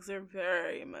some dogs are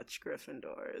very much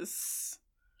Gryffindors.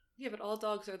 Yeah, but all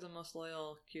dogs are the most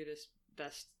loyal, cutest,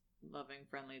 best, loving,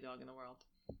 friendly dog in the world.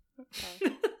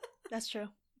 Okay. That's true.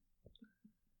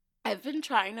 I've been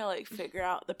trying to figure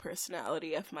out the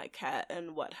personality of my cat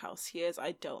and what house he is.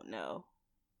 I don't know.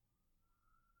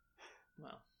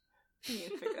 Well, I need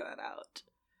to figure that out.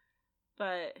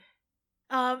 But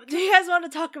do you guys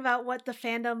want to talk about what the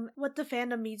fandom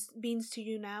means to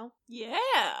you now?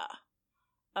 Yeah.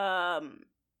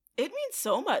 It means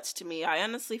so much to me. I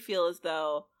honestly feel as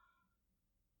though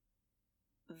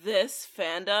this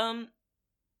fandom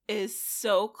is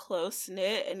so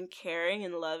close-knit and caring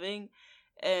and loving,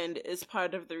 and is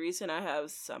part of the reason I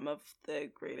have some of the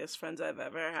greatest friends I've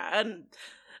ever had. And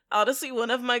honestly,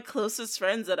 one of my closest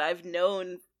friends that I've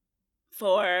known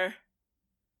for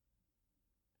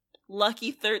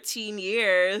lucky 13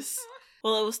 years.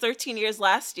 Well, it was 13 years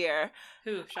last year.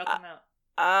 Who? Shout them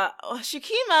out.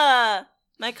 Shakima,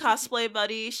 my cosplay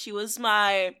buddy. She was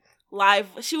the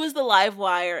live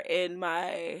wire in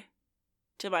my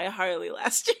Harley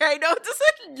last year. I know it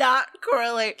doesn't not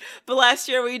correlate, but last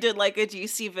year we did a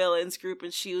GC villains group,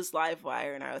 and she was live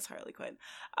wire and I was Harley Quinn.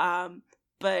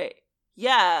 But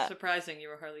yeah, surprising you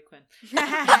were Harley Quinn.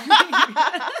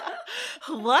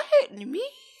 What? Me?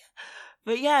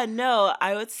 But yeah, no,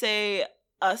 I would say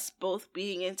us both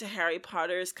being into Harry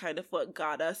Potter is kind of what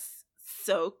got us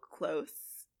so close,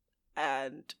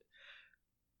 and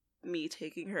me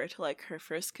taking her to her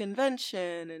first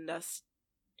convention, and us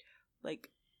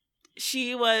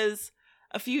she was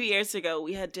a few years ago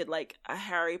we had did a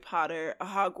Harry Potter, a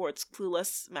Hogwarts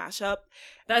Clueless mashup.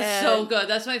 That's so good.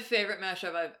 That's my favorite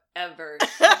mashup I've ever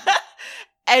seen.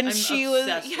 And I'm she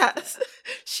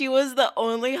was the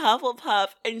only Hufflepuff,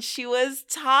 and she was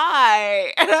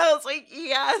Ty. And I was like,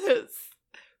 yes,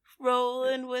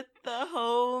 rolling with the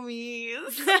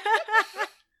homies.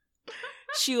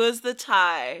 She was the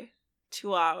Ty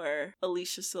to our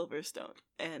Alicia Silverstone,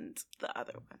 and the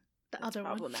other one. The other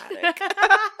problematic. One.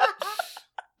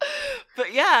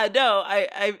 But yeah, no,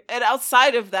 I and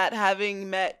outside of that, having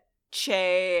met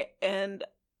Che and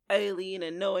Eileen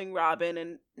and knowing Robin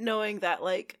and knowing that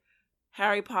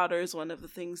Harry Potter is one of the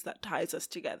things that ties us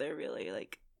together, really,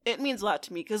 it means a lot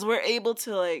to me because we're able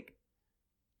to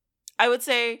I would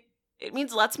say it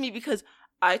means a lot to me because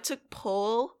I took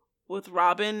pole with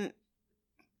Robin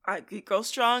at Girl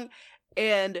Strong,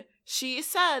 and she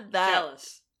said that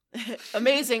jealous.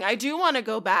 Amazing. I do want to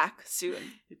go back soon.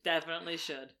 You definitely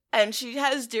should. And she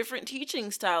has different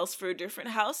teaching styles for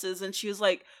different houses, and she was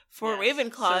like, for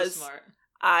Ravenclaws, so smart.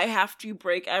 I have to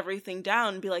break everything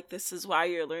down and be like, this is why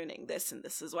you're learning this, and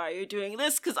this is why you're doing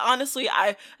this. Because honestly,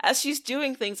 as she's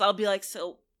doing things, I'll be like,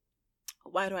 so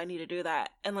why do I need to do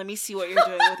that? And let me see what you're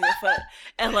doing with your foot.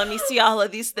 And let me see all of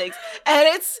these things.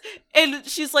 And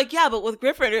she's like, yeah, but with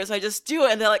Gryffindors, I just do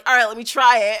it. And they're like, all right, let me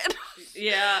try it.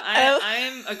 Yeah,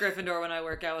 I'm a Gryffindor when I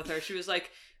work out with her. She was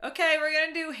like, okay, we're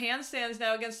going to do handstands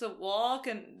now against the wall.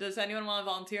 Does anyone want to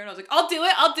volunteer? And I was like, I'll do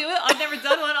it. I've never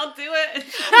done one. I'll do it.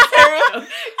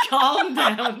 Calm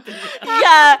down.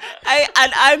 Yeah,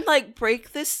 I'm like,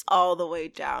 break this all the way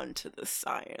down to the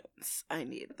science. I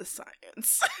need the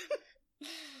science.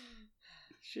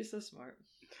 She's so smart.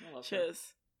 I love her.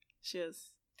 She is.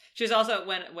 She's also,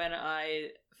 when I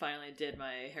finally did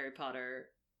my Harry Potter,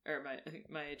 or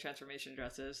my transformation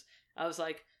dresses, I was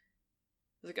like,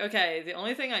 okay, the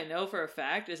only thing I know for a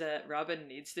fact is that Robin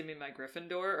needs to be my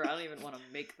Gryffindor, or I don't even want to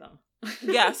make them.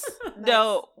 Yes.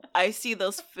 No, I see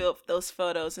those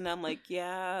photos, and I'm like,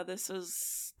 yeah, this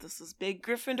is big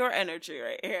Gryffindor energy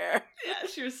right here. Yeah,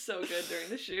 she was so good during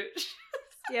the shoot.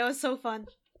 Yeah, it was so fun.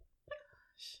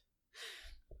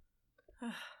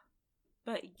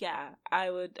 But yeah,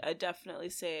 I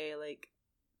definitely say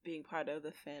being part of the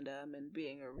fandom and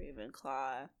being a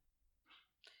Ravenclaw.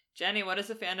 Jenny, what does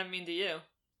the fandom mean to you?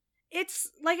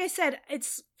 It's, like I said,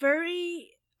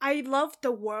 I love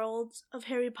the world of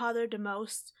Harry Potter the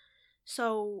most.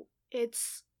 So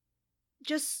it's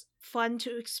just fun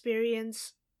to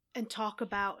experience and talk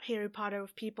about Harry Potter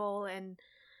with people, and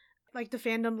like the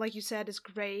fandom, like you said, is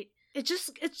great.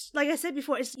 It's like I said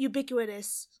before, it's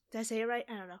ubiquitous. Did I say it right?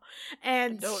 I don't know.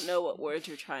 And I don't know what word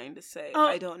you're trying to say.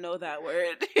 I don't know that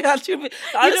word.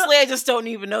 Honestly, I just don't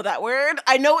even know that word.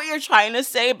 I know what you're trying to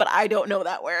say, but I don't know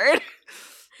that word.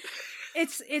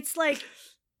 It's like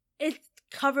it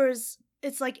covers.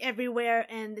 It's like everywhere,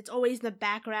 and it's always in the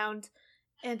background,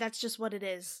 and that's just what it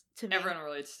is to me. Everyone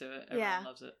relates to it. Everyone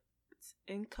loves it. It's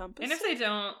encompassing. And if they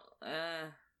don't, I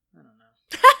don't know.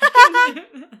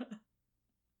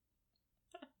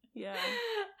 Yeah.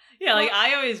 Yeah, like,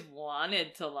 I always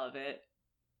wanted to love it.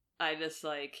 I just,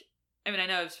 like, I mean, I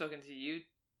know I've spoken to you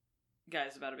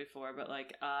guys about it before, but,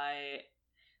 like, I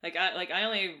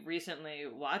only recently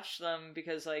watched them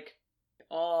because, like,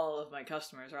 all of my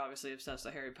customers are obviously obsessed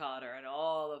with Harry Potter, and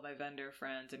all of my vendor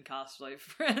friends and cosplay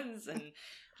friends and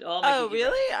all my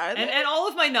really? Are they? And all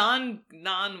of my non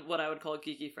what I would call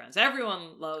geeky friends.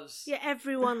 Everyone loves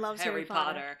Harry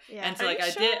Potter. Yeah. And so like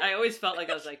I always felt like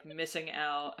I was like missing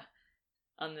out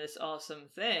on this awesome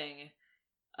thing.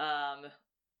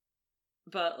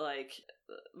 But like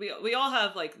we all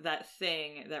have like that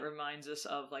thing that reminds us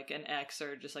of like an ex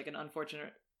or just like an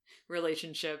unfortunate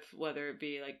relationship, whether it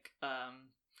be like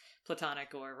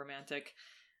platonic or romantic,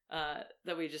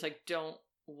 that we just like don't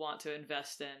want to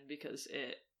invest in because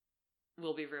it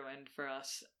will be ruined for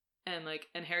us. And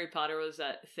Harry Potter was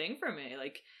that thing for me.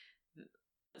 Like,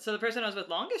 so the person I was with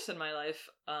longest in my life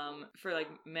for like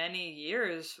many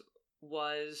years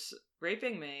was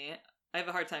raping me. I have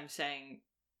a hard time saying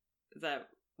that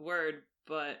word,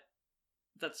 but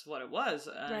that's what it was.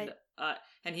 And right.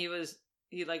 And he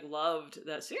like loved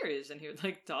that series, and he would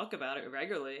like talk about it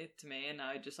regularly to me, and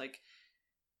I just like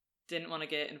didn't want to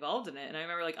get involved in it. And I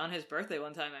remember like on his birthday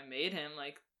one time I made him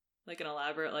like an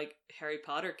elaborate like Harry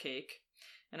Potter cake,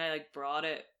 and I like brought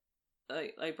it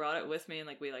with me, and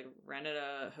like we like rented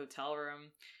a hotel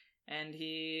room, and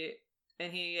he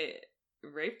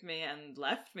raped me and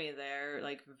left me there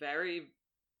like very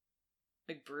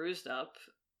like bruised up,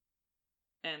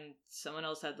 and someone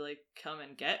else had to like come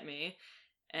and get me,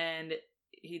 and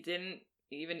he didn't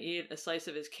even eat a slice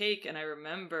of his cake. And I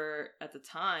remember at the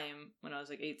time when I was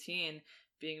like 18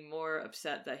 being more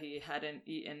upset that he hadn't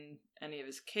eaten any of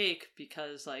his cake,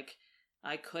 because like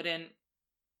I couldn't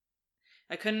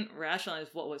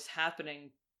rationalize what was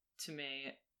happening to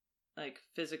me like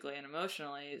physically and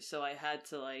emotionally, so I had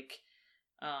to like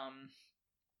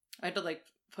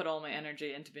put all my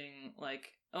energy into being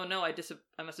like, oh no, I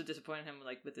must have disappointed him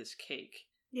like with his cake.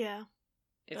 Yeah.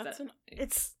 It's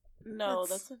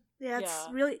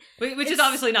really, which is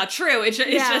obviously not true. It's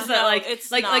just that like it's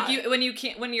like not. Like when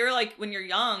you're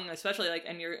young, especially like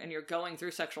and you're going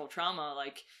through sexual trauma,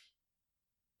 like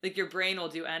your brain will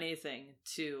do anything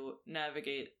to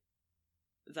navigate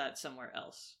that somewhere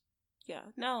else. Yeah,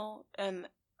 no, and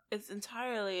it's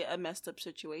entirely a messed up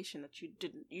situation that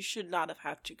you should not have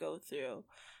had to go through,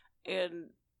 and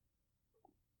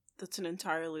that's an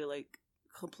entirely like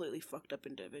completely fucked up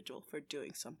individual for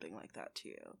doing something like that to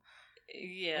you.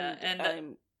 Yeah, and I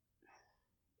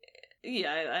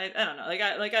don't know.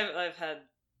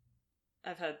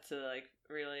 I've had to like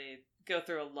really go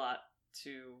through a lot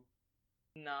to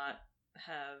not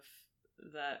have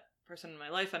that person in my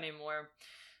life anymore.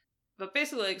 But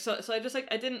basically, like, so I just like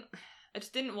I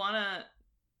just didn't want to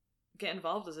get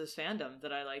involved with this fandom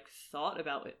that I like thought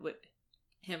about with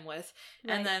him with.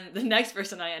 Right. And then the next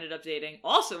person I ended up dating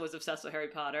also was obsessed with Harry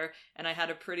Potter, and I had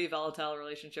a pretty volatile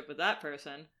relationship with that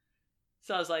person.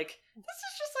 So I was like, this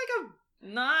is just like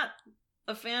not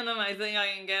a fandom I think I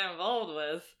can get involved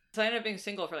with. So I ended up being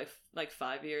single for like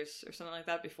 5 years or something like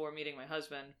that before meeting my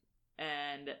husband.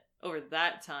 And over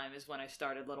that time is when I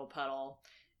started Little Petal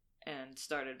and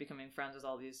started becoming friends with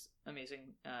all these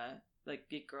amazing like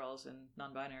geek girls and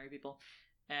non-binary people.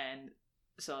 And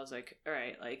so I was like, all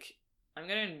right, like I'm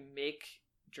gonna make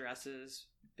dresses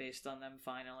based on them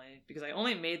finally, because I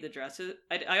only made the dresses.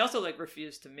 I also like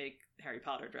refused to make Harry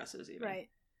Potter dresses even. Right.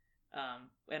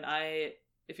 And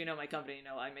if you know my company, you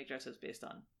know I make dresses based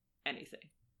on anything.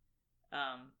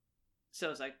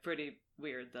 So it's like pretty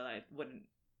weird that I wouldn't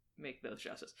make those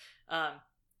dresses.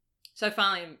 So I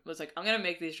finally was like, I'm gonna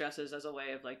make these dresses as a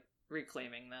way of like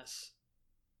reclaiming this.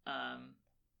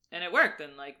 And it worked,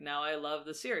 and like now I love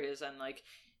the series, and like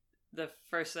the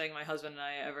first thing my husband and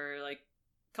I ever like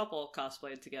couple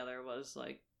cosplayed together was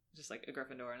like just like a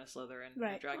Gryffindor and a Slytherin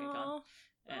right. at Dragon Con.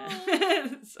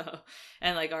 And so,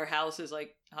 and like our house is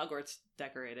like Hogwarts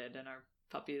decorated, and our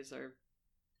puppies are,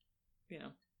 you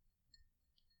know,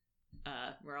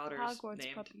 Marauder's Hogwarts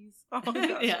named. Puppies. Oh,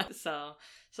 gosh. Yeah, so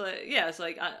yeah, it's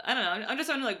like I don't know. I'm just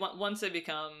wondering, like, once they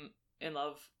become in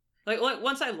love, like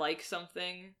once I like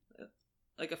something,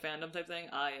 like a fandom type thing,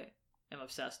 I am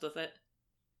obsessed with it.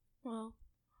 Well,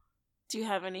 do you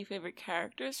have any favorite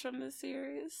characters from the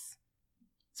series?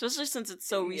 Especially since it's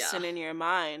so recent in your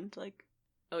mind, like.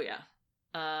 Oh yeah,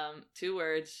 2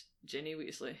 words: Ginny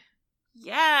Weasley.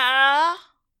 Yeah.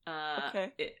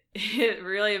 Okay. It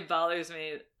really bothers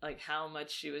me, like, how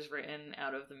much she was written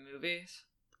out of the movies.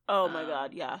 Oh my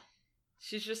god, yeah.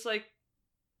 She's just like,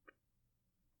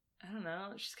 I don't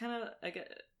know. She's kind of,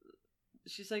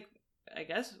 she's like, I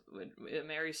guess,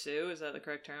 Mary Sue, is that the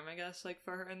correct term? I guess, like,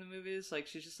 for her in the movies, like,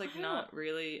 she's just like not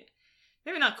really,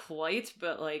 maybe not quite,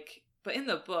 but like. But in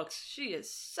the books, she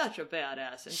is such a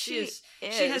badass, and she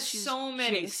has so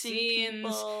many scenes,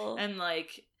 people. And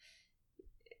like,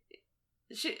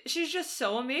 she's just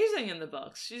so amazing in the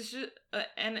books. She's just, I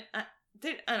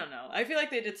don't know. I feel like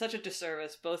they did such a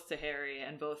disservice both to Harry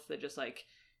and both to just like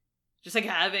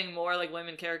having more like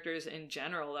women characters in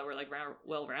general that were like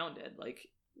well rounded, like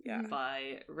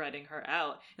by writing her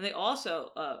out. And they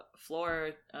also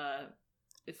Fleur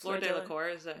Delacour,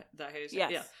 is that how you say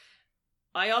it? Yeah.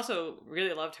 I also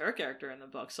really loved her character in the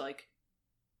books. Like,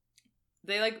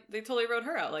 they totally wrote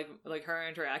her out. Like her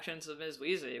interactions with Ms.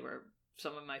 Weasley were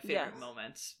some of my favorite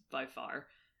moments by far.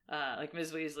 Like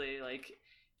Ms. Weasley, like,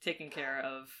 taking care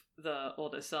of the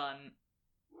oldest son,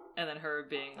 and then her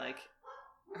being like,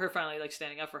 her finally like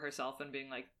standing up for herself and being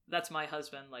like, "That's my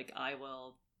husband. Like, I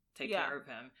will take care of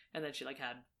him." And then she like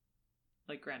had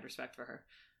like grand respect for her.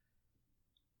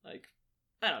 Like.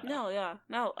 I don't know. No, yeah.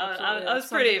 No, I was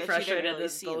pretty frustrated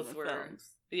that both were... Films.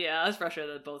 Yeah, I was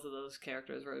frustrated that both of those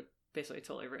characters were basically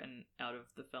totally written out of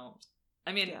the films.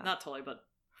 I mean, not totally, but...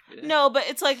 No, but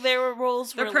it's like their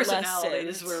roles were lessened. Their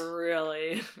personalities were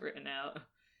really written out.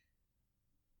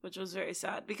 Which was very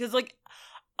sad, because, like,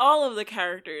 all of the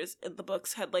characters in the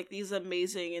books had, like, these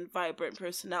amazing and vibrant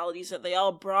personalities that they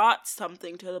all brought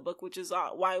something to the book, which is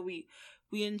why we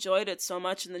enjoyed it so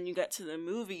much. And then you get to the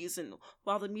movies, and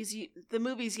while the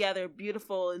movies, they're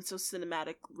beautiful and so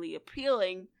cinematically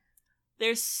appealing,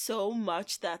 there's so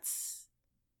much that's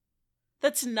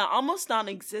not almost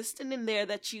non-existent in there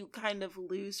that you kind of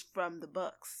lose from the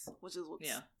books, which is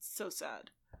what's so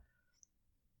sad.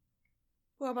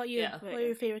 What about you? What are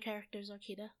your favorite characters,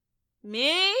 Akita?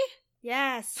 Me?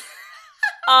 Yes.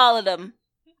 All of them.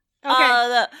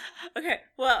 Okay. Okay.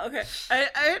 Well, okay. I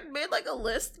had made like a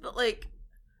list, but like,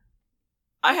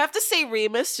 I have to say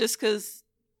Remus just because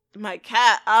my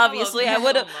cat. Obviously, I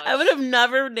would have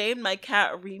never named my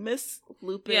cat Remus.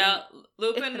 Lupin. Yeah,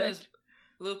 Lupin is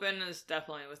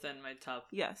definitely within my top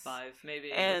 5,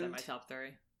 maybe within my top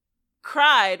 3.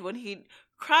 Cried when he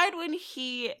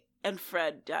and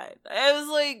Fred died. I was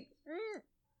like,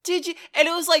 did you? And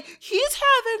it was like, he's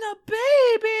having a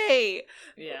baby.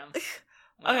 Yeah.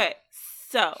 Wow. Okay,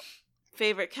 so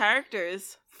favorite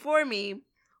characters for me,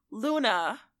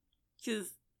 Luna,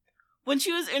 because when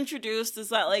she was introduced as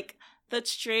that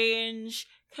strange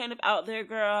kind of out there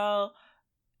girl,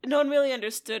 no one really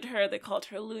understood her. They called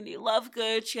her Loony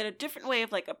Lovegood. She had a different way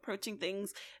of like approaching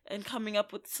things and coming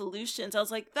up with solutions. I was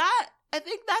like, I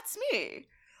think that's me.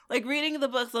 Like, reading the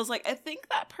books, I was like, I think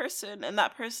that person and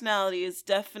that personality is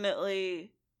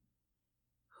definitely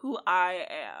who I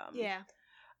am. Yeah.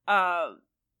 I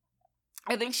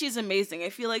think she's amazing. I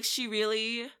feel like she's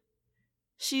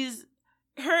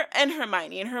her and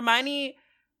Hermione. And Hermione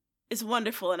is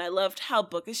wonderful, and I loved how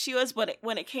bookish she was. But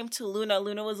when it came to Luna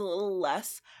was a little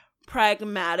less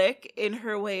pragmatic in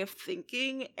her way of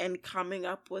thinking and coming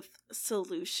up with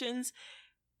solutions.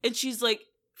 And she's like,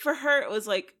 for her, it was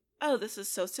like, oh, this is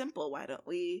so simple. Why don't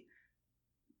we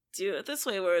do it this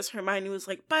way? Whereas Hermione was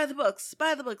like, buy the books.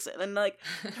 And like,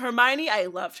 Hermione, I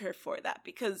loved her for that,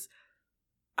 because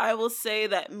I will say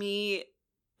that me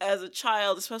as a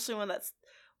child, especially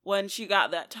when she got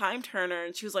that time turner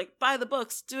and she was like, buy the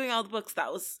books, doing all the books,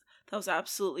 that was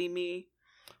absolutely me.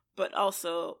 But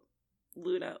also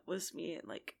Luna was me, and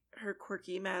like her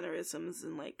quirky mannerisms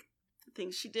and like the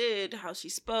things she did, how she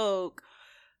spoke,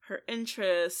 her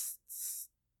interests,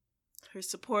 her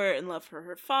support and love for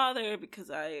her father,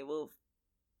 because I will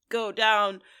go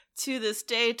down to this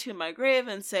day to my grave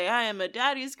and say I am a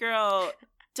daddy's girl.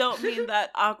 Don't mean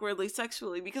that awkwardly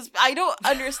sexually, because I don't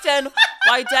understand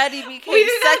why Daddy became we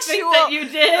did sexual. Not think that you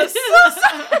did. I'm so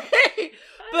sorry.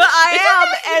 But I am,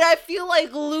 and I feel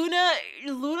like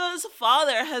Luna's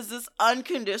father has this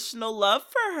unconditional love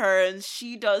for her, and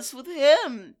she does with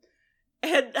him.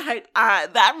 And I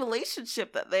that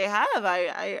relationship that they have,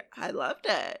 I loved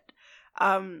it.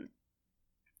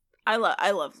 I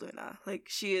I love Luna. Like,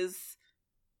 she is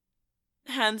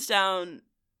hands down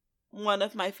one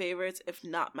of my favorites, if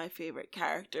not my favorite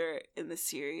character in the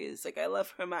series. Like, I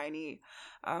love Hermione.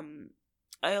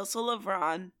 I also love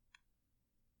Ron.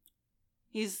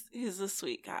 He's a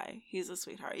sweet guy. He's a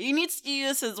sweetheart. He needs to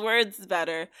use his words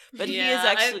better, but he is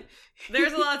actually...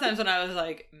 There's a lot of times when I was,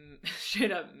 like,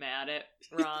 straight up mad at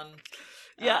Ron.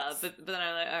 Yes. But then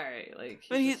I'm like, all right, like...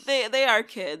 But they are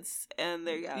kids, and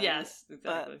they're young. Yes,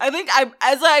 exactly. But I think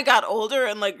as I got older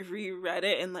and, like, reread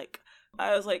it, and, like,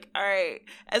 I was like, all right.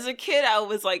 As a kid, I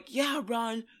was like, yeah,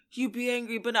 Ron, you be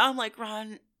angry. But now I'm like,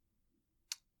 Ron,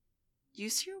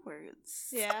 use your words.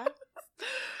 Yeah.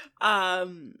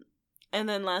 And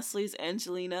then lastly is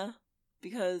Angelina,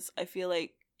 because I feel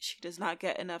like she does not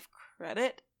get enough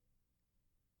credit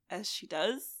as she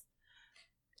does.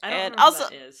 I don't know who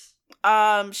that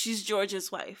is. She's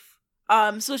George's wife.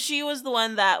 So she was the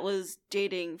one that was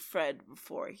dating Fred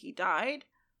before he died.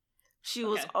 She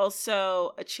was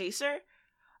also a chaser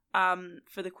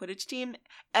for the Quidditch team.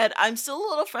 And I'm still a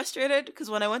little frustrated because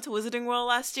when I went to Wizarding World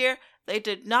last year, they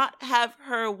did not have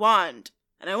her wand.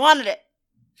 And I wanted it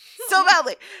so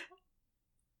badly.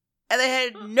 And they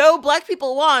had no black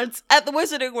people wands at the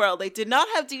Wizarding World. They did not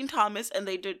have Dean Thomas, and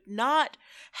they did not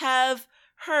have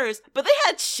hers. But they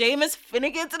had Seamus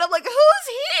Finnegan's, and I'm like,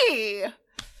 who's he?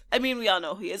 I mean, we all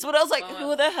know who he is. But I was like,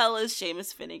 who the hell is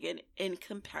Seamus Finnegan in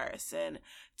comparison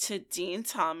to Dean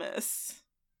Thomas?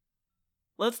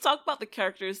 Let's talk about the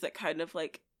characters that kind of,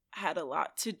 like, had a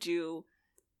lot to do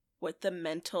with the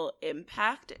mental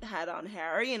impact it had on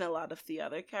Harry and a lot of the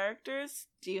other characters.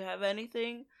 Do you have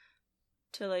anything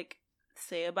to, like,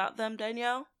 say about them,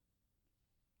 Danielle?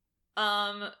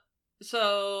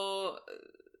 So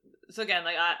again,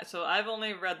 like, I've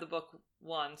only read the book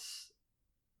once.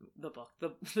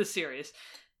 The series.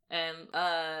 And,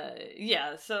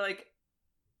 yeah, so, like,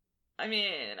 I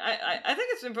mean, I think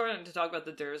it's important to talk about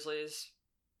the Dursleys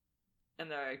and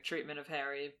their treatment of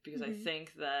Harry, because I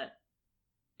think that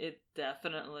it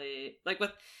definitely, like,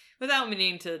 without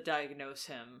meaning to diagnose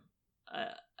him,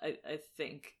 I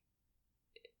think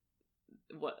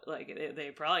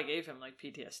they probably gave him, like,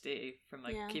 PTSD from,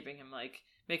 like, keeping him, like,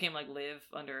 making him, like, live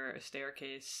under a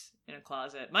staircase in a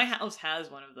closet. My house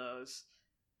has one of those,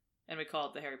 and we call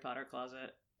it the Harry Potter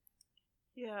closet.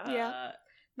 Yeah.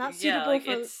 Not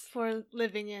suitable for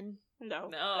living in.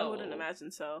 No, I wouldn't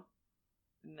imagine so.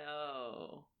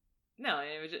 No,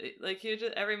 it was just, like, he was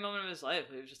just, every moment of his life,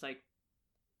 he was just, like,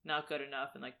 not good enough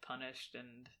and, like, punished.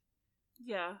 And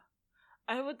yeah,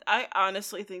 I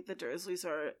honestly think the Dursleys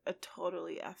are a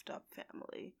totally effed up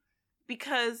family,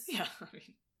 because I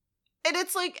mean, and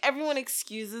it's like everyone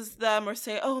excuses them or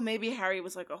say, oh, maybe Harry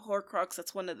was like a Horcrux.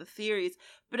 That's one of the theories.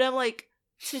 But I'm like,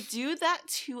 to do that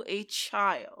to a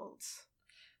child.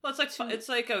 Well, it's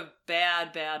like a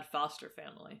bad foster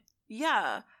family.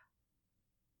 Yeah.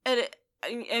 And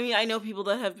I mean, I know people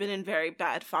that have been in very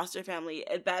bad foster family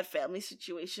and bad family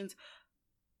situations.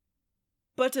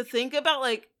 But to think about,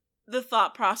 like, the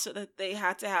thought process that they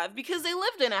had to have, because they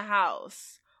lived in a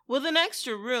house with an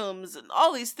extra rooms and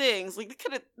all these things. Like,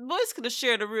 boys could have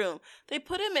shared a room. They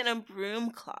put him in a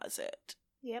broom closet.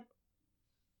 Yep.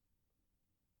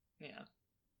 Yeah.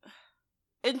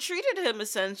 And treated him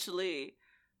essentially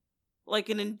like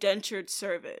an indentured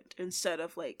servant instead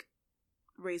of, like,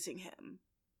 raising him.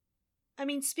 I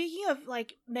mean, speaking of,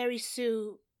 like, Mary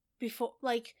Sue, before,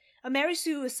 like, a Mary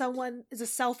Sue is a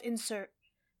self-insert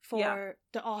for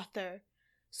the author.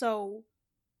 So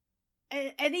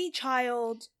any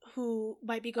child who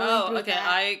might be going through that...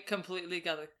 I completely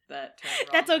got that term wrong.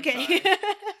 That's okay.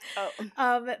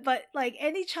 Oh. But, like,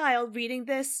 any child reading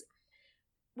this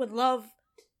would love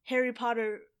Harry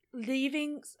Potter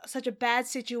leaving such a bad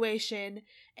situation,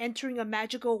 entering a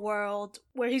magical world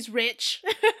where he's rich.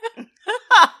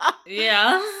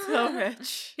 Yeah. So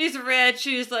rich. He's rich,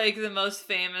 he's, like, the most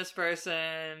famous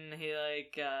person, he,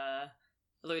 like,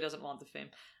 although he doesn't want the fame,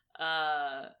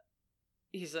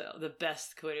 he's the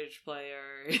best Quidditch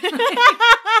player.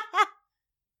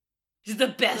 He's the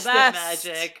best at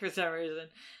magic for some reason.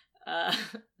 I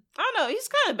don't know, he's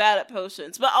kind of bad at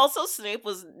potions, but also Snape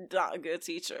was not a good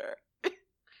teacher.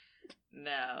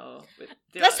 No.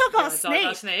 Let's talk about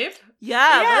Snape.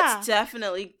 Yeah, let's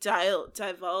definitely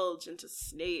divulge into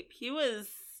Snape. He was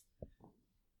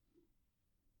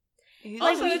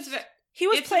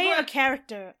playing a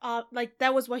character. Like,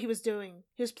 that was what he was doing.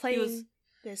 He was playing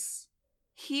this.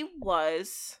 He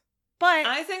was. But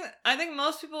I think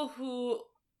most people who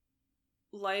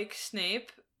like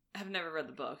Snape have never read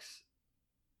the books.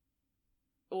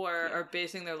 Or are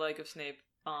basing their like of Snape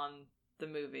on the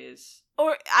movies.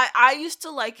 Or I used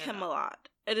to like him a lot.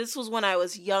 And this was when I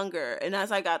was younger. And as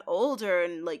I got older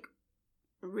and, like,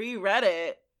 reread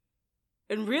it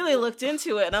and really looked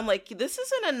into it, and I'm like, this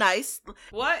isn't a nice...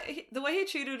 The way he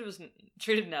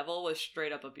treated Neville was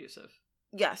straight up abusive.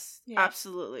 Yes,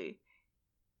 absolutely.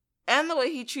 And the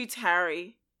way he treats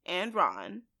Harry and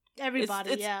Ron.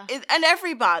 Everybody, and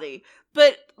everybody.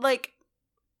 But, like,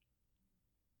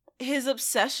 his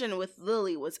obsession with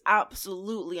Lily was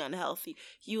absolutely unhealthy.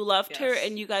 You loved her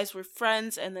and you guys were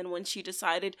friends, and then when she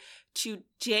decided to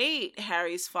date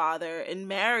Harry's father and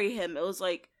marry him, it was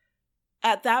like,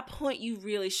 at that point you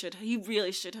really should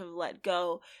have let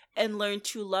go and learned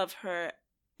to love her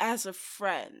as a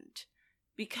friend,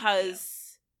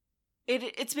 because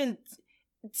it's been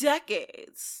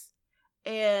decades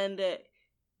and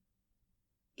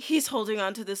he's holding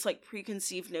on to this, like,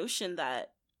 preconceived notion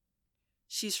that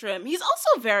she's for him. He's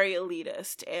also very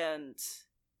elitist and...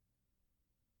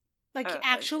 Like,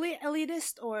 actually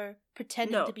elitist or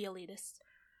pretending to be elitist?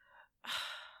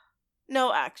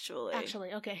 No, actually.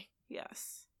 Actually, okay.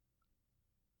 Yes.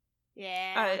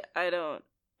 Yeah. I don't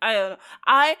know.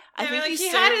 I think he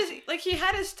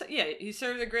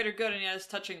served the greater good and he has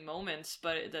touching moments,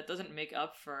 but that doesn't make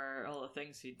up for all the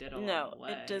things he did along the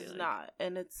way. No, it does not.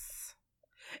 And it's...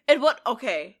 And what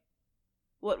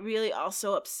really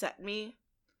also upset me,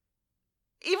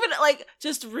 even, like,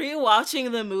 just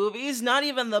rewatching the movies, not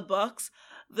even the books,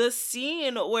 the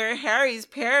scene where Harry's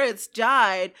parents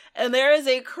died and there is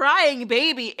a crying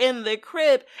baby in the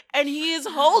crib and he is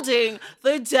holding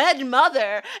the dead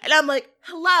mother. And I'm like,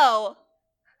 hello,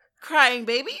 crying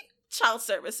baby, child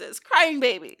services, crying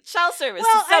baby, child services,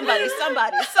 somebody.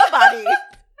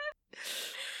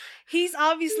 He's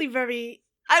obviously very...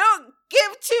 I don't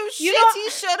give two shits. He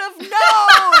should have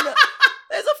known.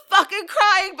 There's a fucking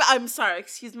crying... I'm sorry,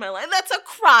 excuse my line. That's a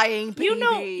crying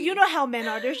baby. You know how men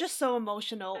are. They're just so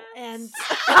emotional. And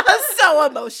so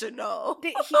emotional.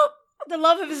 The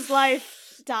love of his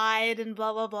life died and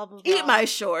blah, blah, blah, blah, blah. Eat my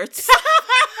shorts.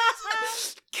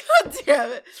 God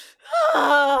damn it.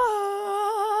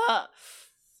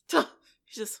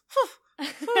 Just...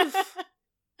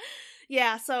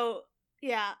 Yeah, so...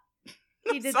 Yeah.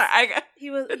 He did. Sorry,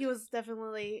 he was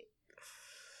definitely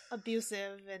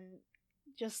abusive and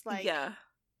just like I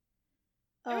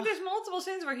mean, there's multiple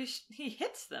scenes where he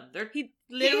hits them. He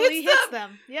literally hits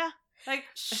them. Yeah, like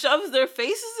shoves their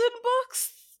faces in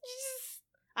books.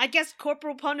 I guess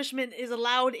corporal punishment is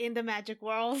allowed in the magic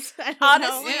world.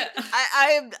 Honestly,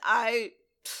 I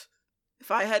if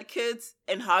I had kids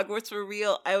and Hogwarts were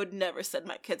real, I would never send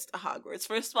my kids to Hogwarts.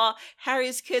 First of all,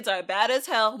 Harry's kids are bad as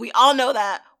hell. We all know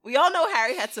that. We all know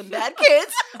Harry had some bad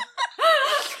kids.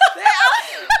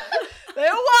 They're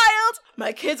wild.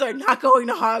 My kids are not going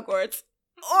to Hogwarts.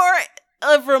 Or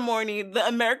Ilvermorny,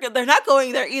 they're not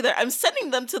going there either. I'm sending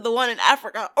them to the one in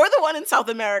Africa, or the one in South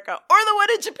America, or the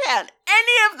one in Japan.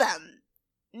 Any of them.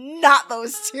 Not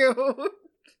those two.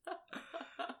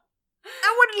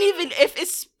 I wouldn't even,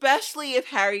 especially if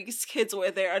Harry's kids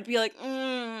were there, I'd be like,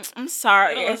 I'm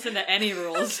sorry. I don't listen to any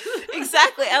rules.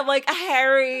 Exactly. I'm like,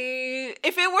 Harry,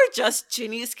 if it were just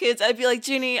Ginny's kids, I'd be like,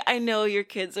 Ginny, I know your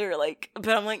kids are like, but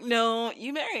I'm like, no,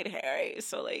 you married Harry,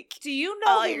 so like. Do you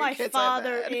know who my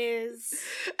father is?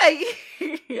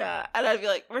 Yeah, and I'd be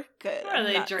like, we're good. Are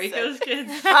they Draco's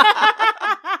kids?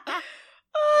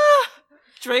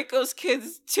 Draco's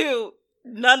kids too.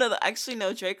 None of the... Actually,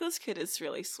 no, Draco's kid is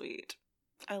really sweet.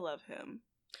 I love him.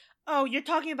 Oh, you're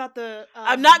talking about the...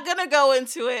 I'm not gonna go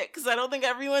into it, because I don't think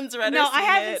everyone's read it. No, I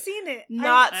haven't seen it.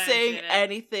 Not saying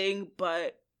anything,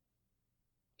 but...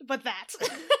 But that.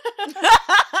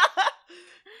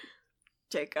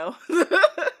 Draco.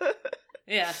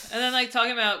 Yeah, and then, like,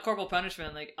 talking about corporal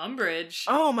punishment, like, Umbridge...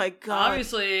 Oh my god.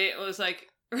 Obviously, it was, like,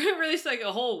 released, like,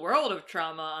 a whole world of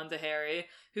trauma onto Harry,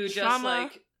 who just,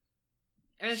 like...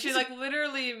 And she, like,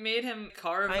 literally made him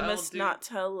carve I must not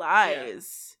tell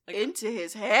lies into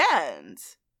his hand.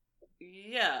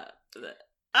 Yeah.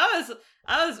 I was...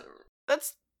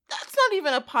 That's not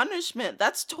even a punishment.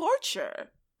 That's torture.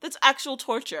 That's actual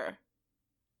torture.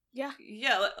 Yeah.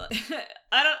 Yeah.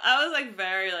 I was, like,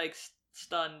 very, like,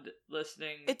 stunned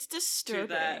listening. It's disturbing.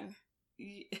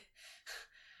 To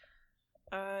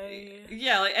that.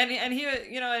 Yeah, like, and he,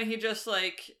 you know, and he just,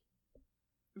 like,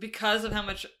 because of how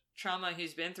much trauma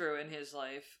he's been through in his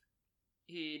life,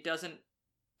 he doesn't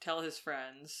tell his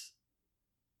friends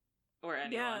or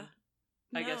anyone.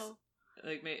 Yeah, I guess,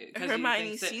 like, because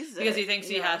Hermione sees it because he thinks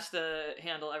he has to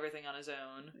handle everything on his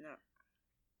own.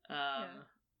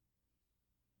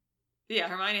 Yeah,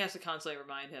 Hermione has to constantly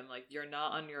remind him, like, you're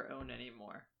not on your own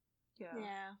anymore.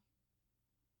 Yeah.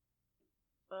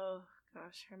 Oh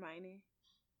gosh, Hermione.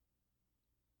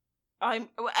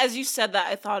 as you said that,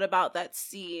 I thought about that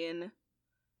scene,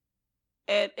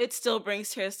 and it still brings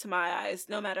tears to my eyes,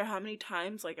 no matter how many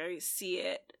times like I see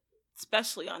it,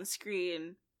 especially on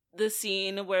screen. The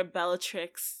scene where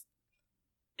Bellatrix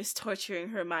is torturing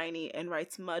Hermione and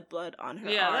writes mudblood on her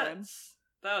arm.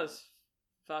 That was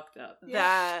fucked up.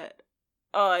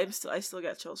 I still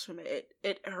get chills from it.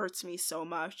 It hurts me so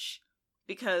much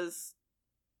because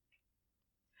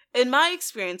in my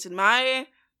experience, in my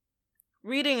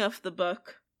reading of the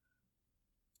book,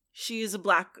 she is a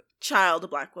black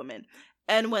woman.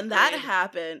 And when that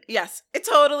happened, yes, it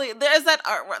totally, there's that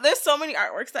artwork. There's so many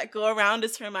artworks that go around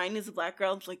as Hermione is a black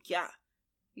girl. It's like, yeah,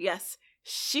 yes,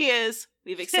 she is.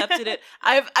 We've accepted it.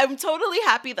 I'm totally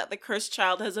happy that the cursed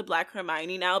child has a black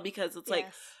Hermione now, because it's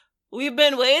like, we've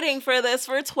been waiting for this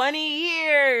for 20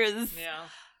 years. Yeah.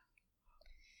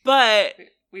 But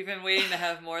we've been waiting to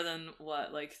have more than,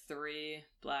 3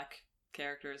 black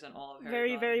characters in all of Harry Very,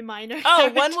 Potter. very minor. Oh,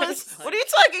 one was, what are you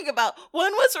talking about?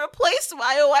 One was replaced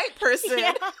by a white person.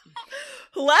 Yeah.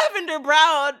 Lavender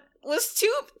Brown is...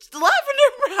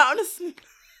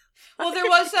 Well, there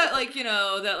was that,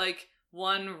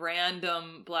 one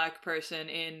random black person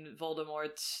in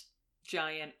Voldemort's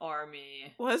giant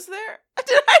army. Was there?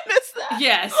 Did I miss that?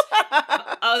 Yes.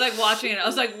 I was watching it. I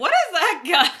was like, what is that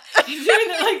guy doing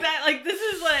it like that? This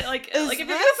is if you're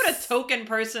gonna put a token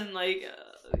person,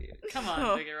 come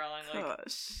on, J.K. Rowling.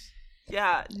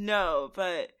 Yeah, no,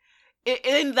 but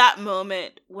in that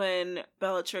moment when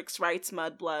Bellatrix writes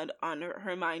mudblood on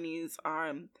Hermione's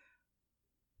arm,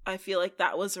 I feel like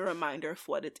that was a reminder of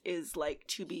what it is like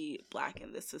to be black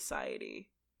in this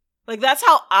society. That's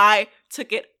how I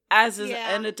took it as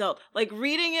an adult.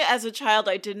 Reading it as a child,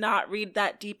 I did not read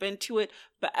that deep into it,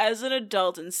 but as an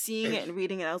adult and seeing it and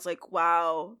reading it, I was like,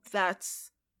 wow, that's...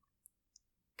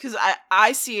 Because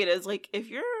I see it as, if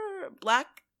you're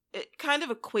black, it kind of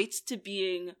equates to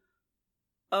being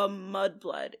a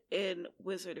mudblood in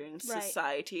wizarding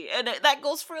society. And that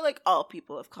goes for, all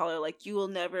people of color. You will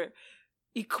never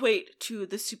equate to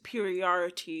the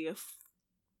superiority of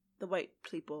the white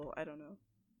people. I don't know.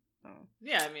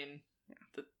 Yeah, I mean...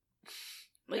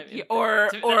 or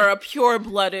a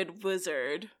pure-blooded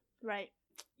wizard. Right.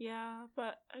 Yeah,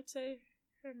 but I'd say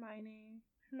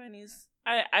Hermione's...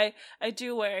 I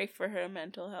do worry for her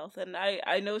mental health, and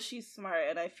I know she's smart,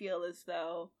 and I feel as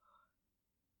though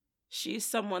she's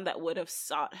someone that would have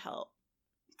sought help,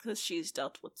 because she's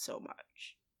dealt with so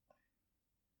much.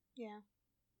 Yeah.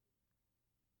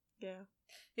 Yeah.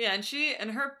 Yeah,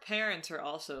 and her parents are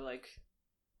also,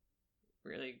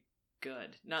 really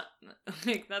good. Not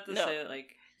say that,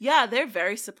 Yeah, they're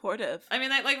very supportive. I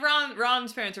mean,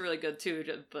 Ron's parents are really good, too,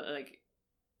 but,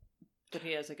 but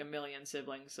he has, a million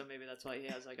siblings, so maybe that's why he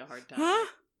has, a hard time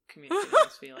communicating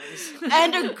his feelings.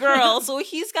 And a girl, so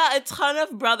he's got a ton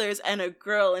of brothers and a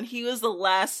girl, and he was the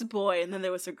last boy, and then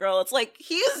there was a girl. It's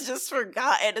he's just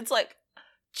forgotten. It's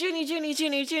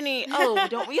Junie. Oh,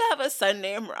 don't we have a son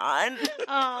named Ron?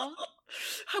 Oh.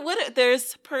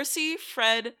 There's Percy,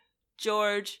 Fred,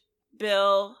 George,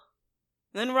 Bill,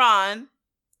 then Ron,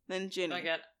 then Ginny.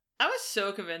 I was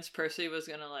so convinced Percy was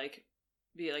gonna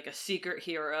be a secret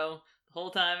hero the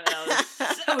whole time, and I was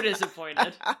so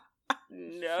disappointed.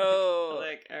 No.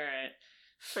 Alright.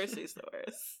 Percy's the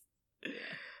worst.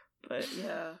 Yeah. But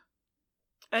yeah.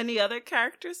 Any other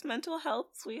characters' mental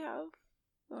healths we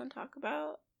want to talk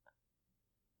about?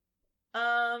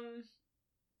 I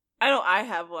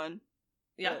have one.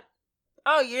 Yeah.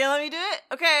 Oh, you're gonna let me do it?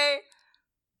 Okay.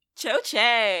 Cho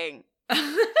Chang.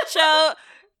 Cho,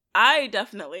 I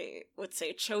definitely would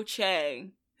say Cho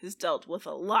Chang has dealt with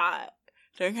a lot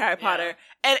during Harry Potter.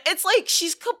 And it's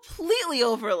she's completely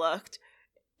overlooked.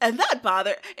 And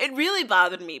it really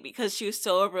bothered me because she was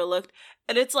so overlooked.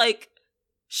 And it's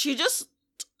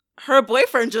her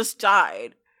boyfriend just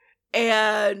died.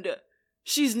 And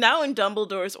she's now in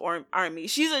Dumbledore's army.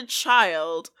 She's a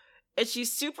child. And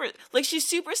she's super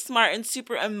smart and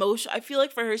super emotional. I feel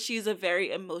like for her, she's a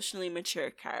very emotionally mature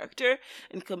character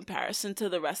in comparison to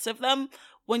the rest of them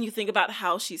when you think about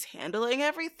how she's handling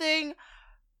everything.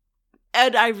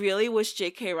 And I really wish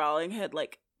J.K. Rowling had,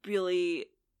 really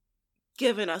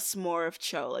given us more of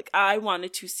Cho. I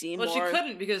wanted to see more. Well, she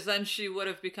couldn't, because then she would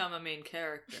have become a main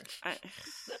character.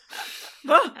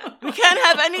 We can't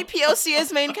have any POC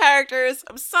as main characters.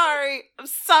 I'm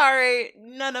sorry.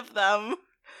 None of them.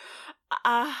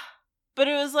 But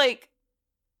it was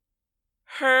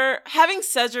her having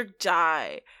Cedric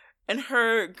die and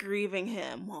her grieving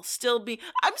him while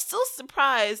I'm still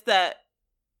surprised that,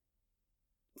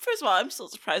 first of all, I'm still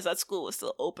surprised that school was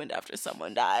still opened after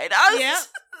someone died.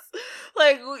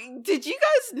 Like, did you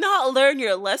guys not learn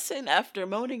your lesson after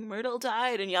Moaning Myrtle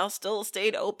died and y'all still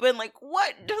stayed open? Like,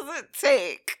 what does it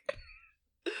take?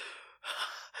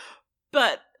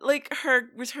 But, like, her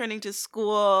returning to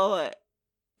school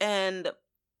and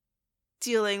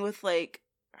dealing with, like,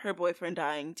 her boyfriend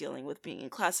dying, dealing with being in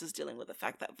classes, dealing with the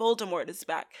fact that Voldemort is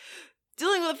back,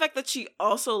 dealing with the fact that she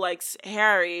also likes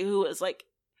Harry, who is, like,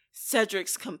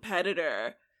 Cedric's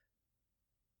competitor.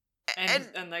 And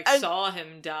saw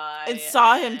him die.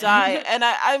 And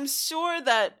I'm sure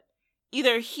that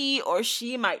either he or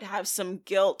she might have some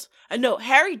guilt. No,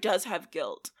 Harry does have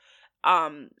guilt.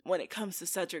 When it comes to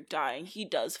Cedric dying, he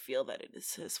does feel that it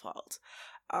is his fault.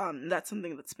 That's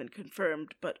something that's been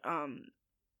confirmed. But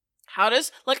how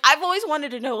does, like, I've always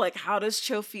wanted to know, like, how does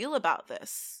Cho feel about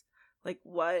this? Like,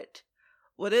 what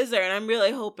is there? And I'm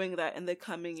really hoping that in the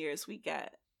coming years we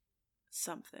get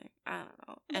something. I don't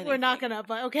know. Anything. We're not gonna,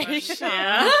 but okay.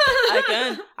 Yeah.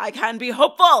 I can be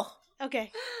hopeful.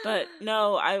 Okay. But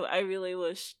no, I really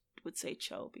would say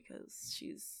Cho, because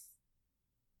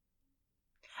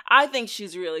I think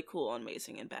she's really cool and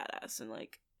amazing and badass, and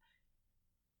like,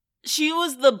 she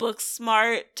was the book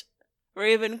smart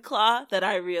Ravenclaw that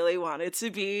I really wanted to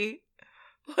be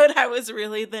when I was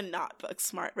really the not book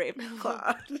smart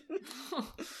Ravenclaw.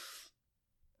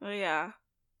 Oh yeah.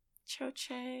 Cho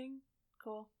Chang.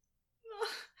 Cool.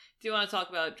 Do you want to talk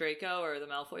about Draco or the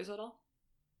Malfoys at all?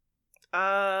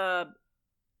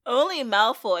 Only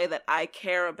Malfoy that I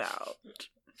care about.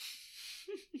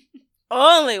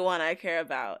 Only one I care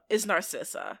about is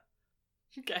Narcissa.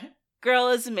 Okay. Girl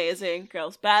is amazing.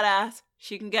 Girl's badass.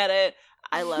 She can get it.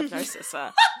 I love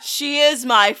Narcissa. She is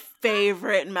my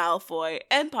favorite Malfoy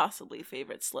and possibly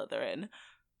favorite Slytherin.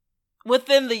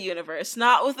 Within the universe,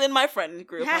 not within my friend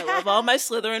group. I love all my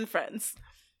Slytherin friends.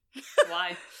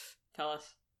 Why? Tell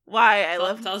us. Why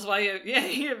Tell us why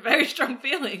you have very strong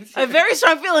feelings. I have very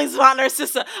strong feelings about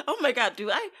Narcissa. Oh my god,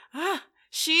 do I?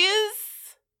 She is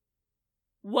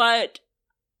what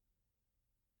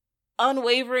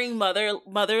unwavering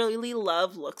motherly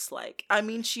love looks like. I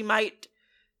mean, she might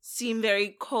seem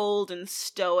very cold and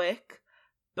stoic,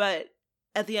 but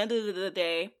at the end of the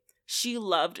day, she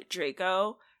loved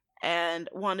Draco and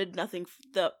wanted nothing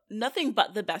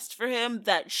but the best for him.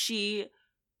 That she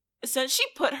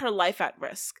put her life at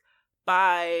risk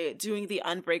by doing the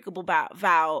unbreakable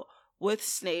vow with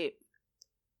Snape,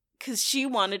 because she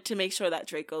wanted to make sure that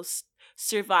Draco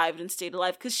survived and stayed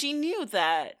alive, because she knew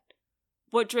that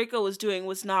what Draco was doing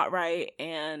was not right,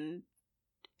 and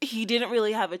he didn't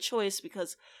really have a choice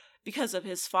because of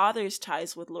his father's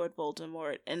ties with Lord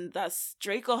Voldemort, and thus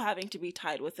Draco having to be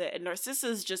tied with it. And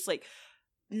Narcissa's just like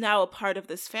now a part of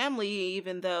this family,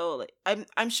 even though like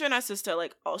I'm sure Narcissa,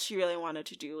 like, all she really wanted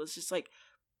to do was just like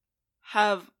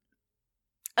have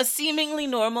a seemingly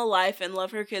normal life and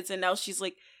love her kids, and now she's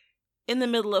like in the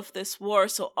middle of this war,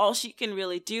 so all she can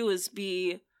really do is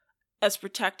be as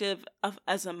protective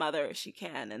as a mother as she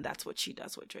can, and that's what she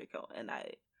does with Draco. And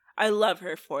I love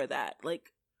her for that.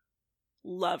 Like,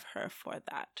 love her for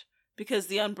that, because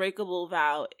the unbreakable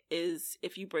vow is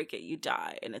if you break it, you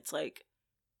die, and it's like,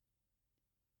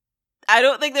 I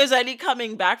don't think there's any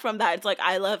coming back from that. It's like,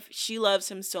 she loves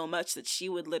him so much that she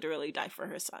would literally die for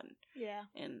her son. Yeah.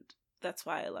 And that's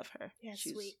why I love her. Yeah,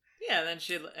 she's sweet. Yeah, then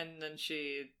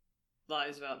she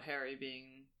lies about Harry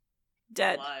being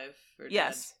dead. Alive or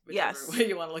yes. dead. Yes. Way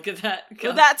you want to look at that.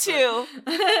 Well, that too.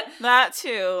 That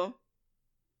too.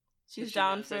 She's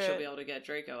down for it. She'll be able to get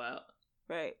Draco out.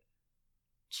 Right.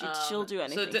 She'll do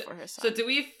anything for her son. So do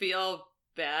we feel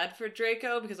bad for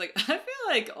Draco? Because like I feel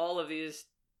like all of these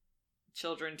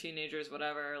children, teenagers,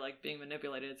 whatever, like being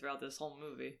manipulated throughout this whole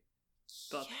movie,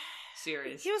 book,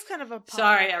 series. He was kind of a puppet.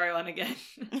 Sorry, everyone, again.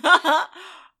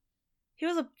 He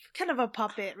was a kind of a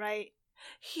puppet, right?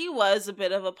 He was a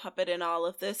bit of a puppet in all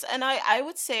of this, and I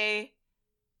would say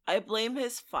I blame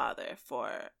his father for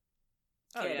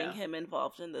getting him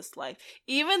involved in this life.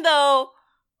 Even though,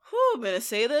 I'm gonna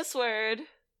say this word.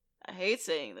 I hate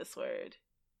saying this word.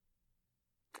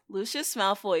 Lucius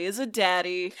Malfoy is a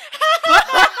daddy.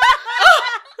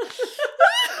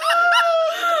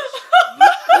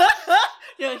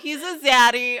 No, he's a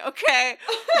zaddy, okay?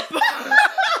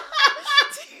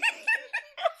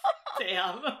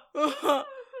 Damn.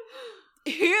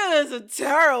 He is a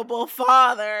terrible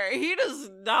father. He does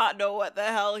not know what the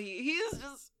hell he is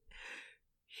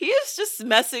just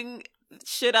messing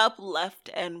shit up left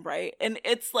and right. And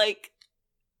it's like,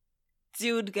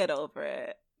 dude, get over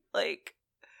it. Like,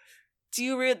 do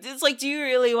you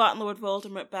really want Lord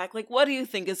Voldemort back? Like, what do you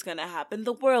think is going to happen?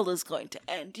 The world is going to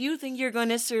end. Do you think you're going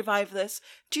to survive this?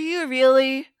 Do you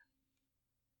really?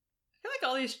 feel like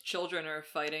all these children are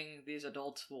fighting these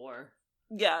adults' war.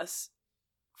 Yes.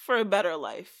 For a better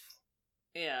life.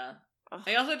 Yeah. Ugh.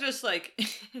 I also just, like,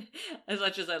 as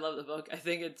much as I love the book, I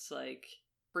think it's, like,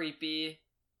 creepy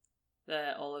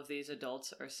that all of these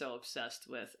adults are so obsessed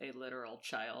with a literal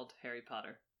child, Harry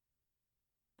Potter.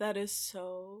 That is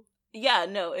so... Yeah,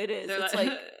 no, it is. They're it's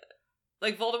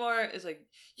like Voldemort is like,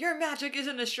 your magic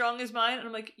isn't as strong as mine. And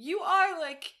I'm like, you are,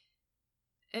 like,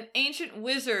 an ancient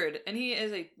wizard, and he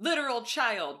is a literal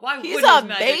child. Why would his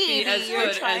magic be as good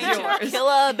as yours? Kill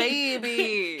a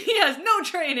baby. He has no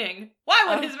training. Why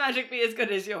would his magic be as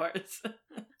good as yours?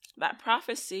 That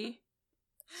prophecy.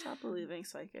 Stop believing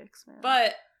psychics, man.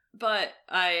 But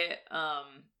I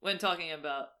when talking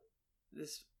about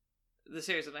the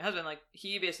series with my husband, like,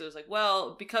 he basically was like,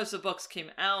 well, because the books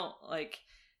came out, like,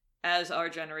 as our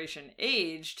generation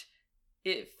aged,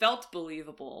 it felt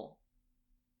believable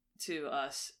to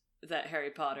us that Harry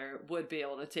Potter would be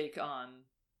able to take on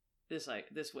this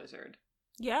wizard.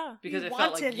 Yeah, because it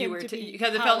felt like you were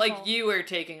felt like you were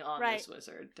taking on this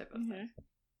wizard type of thing.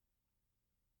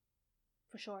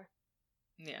 For sure.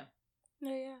 Yeah.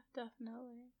 Yeah,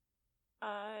 definitely.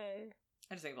 I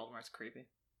just think Voldemort's creepy.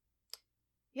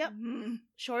 Yep,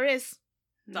 sure is.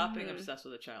 Stop being obsessed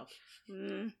with a child.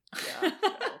 Yeah.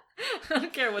 I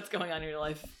don't care what's going on in your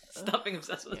life. Stop being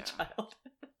obsessed with a child.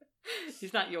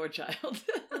 He's not your child.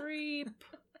 Creep.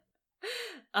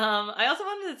 I also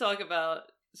wanted to talk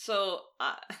about something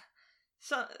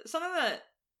that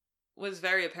was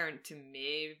very apparent to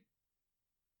me,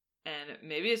 and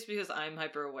maybe it's because I'm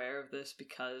hyper aware of this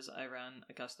because I run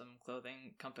a custom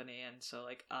clothing company, and so,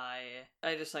 like, I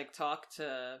just, like, talk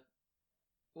to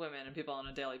women and people on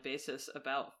a daily basis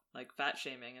about, like, fat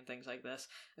shaming and things like this.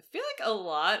 I feel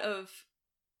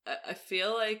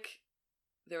like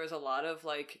there was a lot of,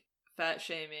 like, fat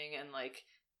shaming and, like,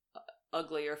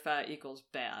 ugly or fat equals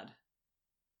bad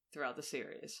throughout the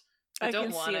series. I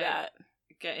don't want to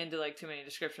get into, like, too many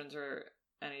descriptions or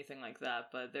anything like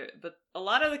that, but a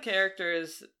lot of the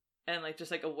characters and, like,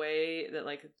 just, like, a way that,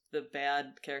 like, the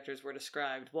bad characters were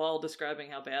described while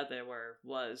describing how bad they were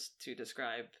was to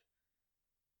describe,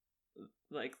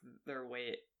 like, their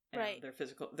weight and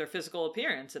their physical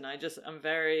appearance, and I'm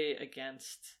very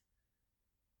against,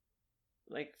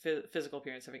 like, physical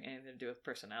appearance having anything to do with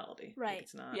personality. Right. Like,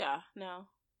 it's not. Yeah, no.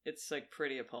 It's, like,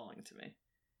 pretty appalling to me.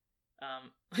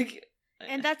 Like,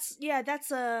 and that's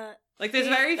a, like, there's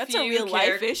very that's few a real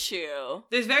life issue.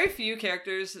 There's very few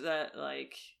characters that,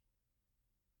 like,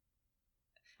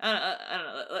 I don't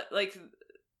know, like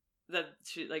that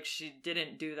she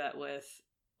didn't do that with,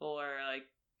 or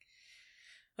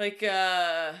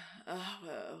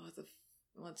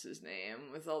what's his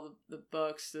name with all the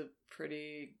books, the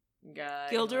pretty guy,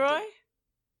 Gilderoy?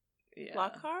 Yeah.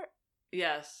 Lockhart?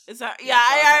 Yes. Is that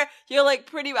yeah, you're like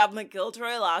pretty I'm like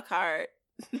Gilderoy Lockhart.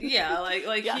 Yeah,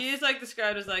 like yes. He's, like,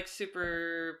 described as, like,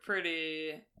 super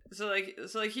pretty. So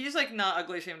he's, like, not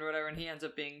ugly shamed or whatever, and he ends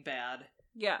up being bad.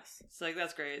 Yes. It's like,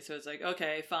 that's great. So it's like,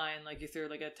 okay, fine, like, you threw,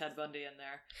 like, a Ted Bundy in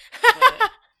there.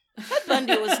 But Ted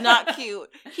Bundy was not cute.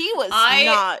 He was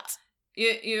not.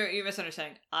 You're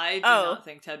misunderstanding. I do not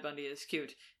think Ted Bundy is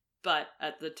cute, but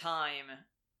at the time,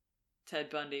 Ted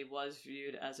Bundy was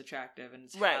viewed as attractive, and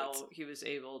it's how he was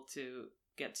able to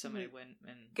get so many women,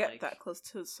 get that close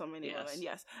to so many women.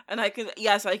 Yes, and I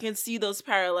can see those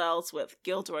parallels with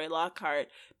Gilderoy Lockhart.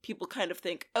 People kind of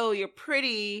think, oh, you're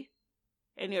pretty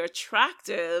and you're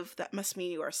attractive. That must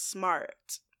mean you are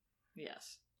smart.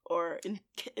 Yes, or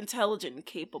intelligent and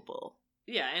capable.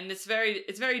 Yeah, and it's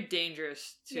very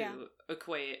dangerous to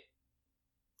equate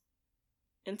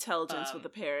intelligence with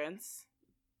appearance.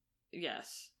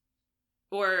 Yes.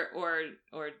 Or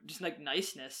just, like,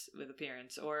 niceness with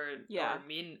appearance, or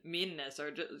meanness, or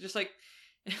just like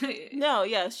no,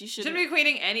 yes, you shouldn't be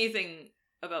equating anything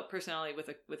about personality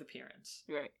with appearance.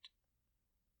 Right.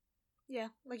 Yeah,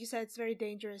 like you said, it's very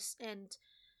dangerous, and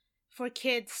for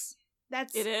kids,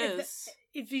 it is.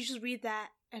 If you just read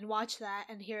that and watch that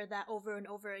and hear that over and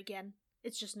over again,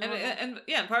 it's just normal. And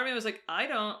part of me was like, I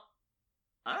don't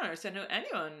understand how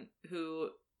anyone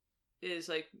who is,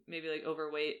 like, maybe, like,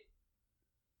 overweight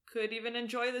could even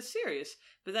enjoy this series.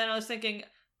 But then I was thinking,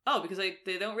 because, like,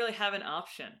 they don't really have an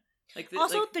option. Like,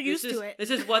 they're used to it. This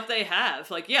is what they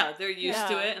have. Like, yeah, they're used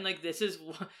to it, and, like, this is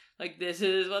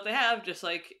what they have. Just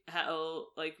like how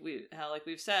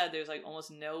we've said, there's, like, almost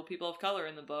no people of color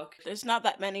in the book. There's not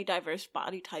that many diverse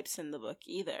body types in the book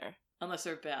either, unless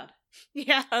they're bad.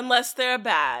 Yeah, unless they're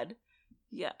bad.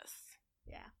 Yes.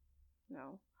 Yeah.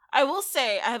 No. I will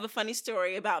say I have a funny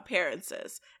story about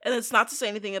appearances, and it's not to say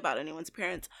anything about anyone's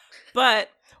parents, but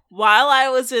while I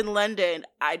was in London,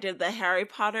 I did the Harry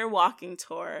Potter walking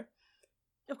tour,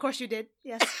 Of course you did.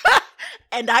 Yes.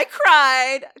 And I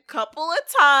cried a couple of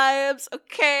times,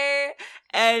 okay?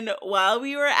 And while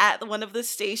we were at one of the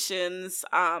stations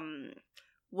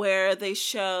where they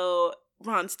show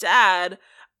Ron's dad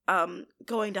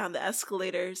going down the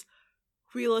escalators,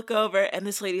 we look over and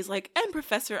this lady's like, and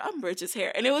Professor Umbridge is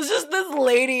here. And it was just this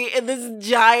lady in this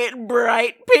giant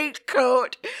bright pink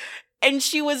coat. And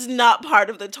she was not part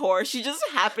of the tour. She just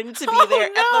happened to be there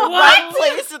at the right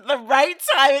place at the right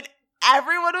time. And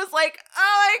everyone was like,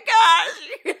 oh my gosh,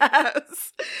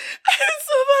 yes. And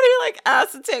somebody like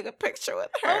asked to take a picture with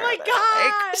her. Oh my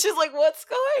god. She's like, what's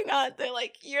going on? They're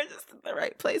like, you're just at the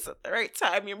right place at the right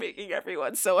time. You're making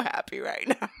everyone so happy right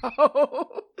now.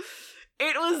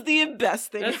 It was the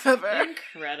best thing ever.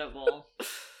 Incredible.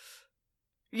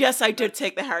 Yes, I did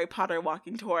take the Harry Potter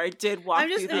walking tour. I did walk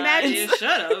through the... You should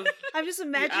have. I'm just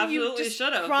imagining you just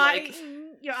crying like...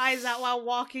 your eyes out while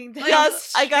walking down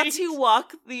Yes, I got to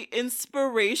walk the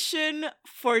inspiration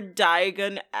for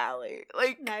Diagon Alley.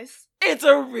 Like, nice. It's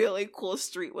a really cool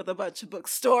street with a bunch of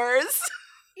bookstores.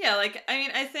 Yeah, like, I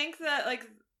mean, I think that, like,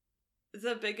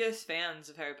 the biggest fans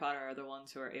of Harry Potter are the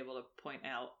ones who are able to point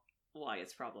out why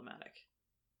it's problematic.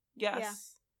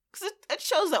 Yes. Because it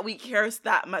shows that we care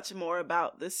that much more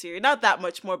about this series. Not that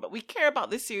much more, but we care about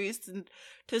this series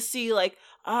to see, like,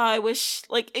 I wish,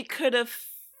 like, it could have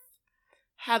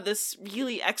had this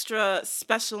really extra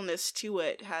specialness to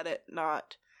it had it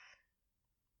not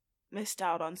missed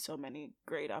out on so many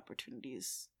great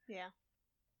opportunities. Yeah.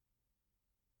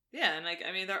 Yeah, and, like,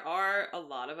 I mean, there are a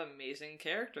lot of amazing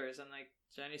characters, and, like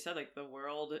Jenny said, like, the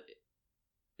world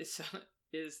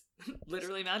is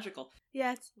literally magical.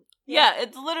 Yeah,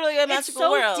 it's literally a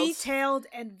magical world. It's so detailed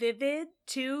and vivid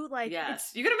too. Like,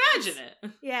 yes, you can imagine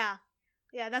it. Yeah,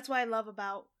 that's what I love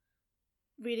about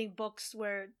reading books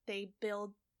where they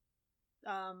build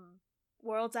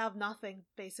worlds out of nothing,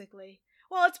 basically.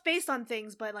 Well, it's based on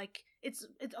things, but like it's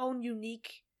its own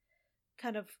unique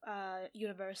kind of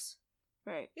universe.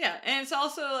 Right. Yeah, and it's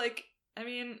also like, I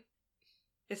mean,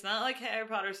 it's not like Harry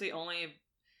Potter's the only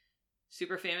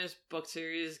super famous book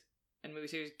series and movie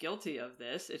series guilty of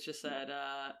this. It's just that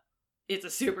it's a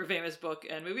super famous book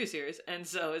and movie series, and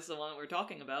so it's the one we're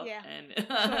talking about. Yeah. And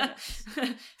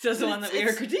so it's the one that we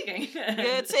are critiquing. Yeah,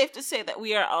 it's safe to say that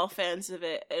we are all fans of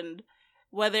it, and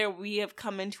whether we have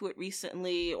come into it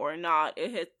recently or not,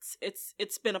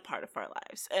 it's been a part of our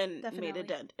lives and made a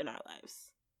dent in our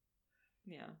lives.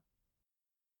 Yeah.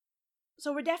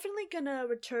 So we're definitely gonna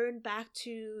return back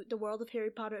to the world of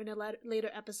Harry Potter in a later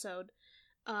episode.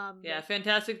 Yeah,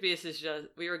 Fantastic Beasts is just...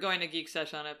 We were going to Geek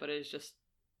Sesh on it, but it's just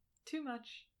too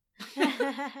much.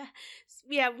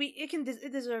 Yeah,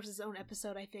 it deserves its own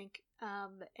episode, I think.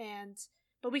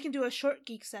 But we can do a short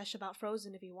Geek Sesh about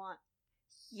Frozen if you want.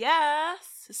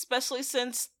 Yes, especially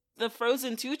since the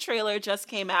Frozen 2 trailer just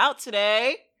came out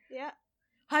today. Yeah.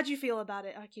 How'd you feel about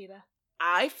it, Akita?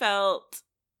 I felt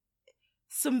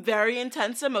some very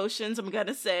intense emotions, I'm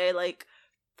gonna say. Like,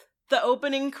 the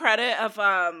opening credit of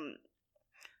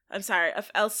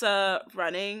Elsa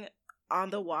running on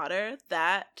the water,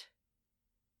 that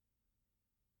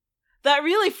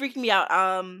really freaked me out.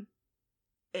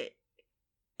 It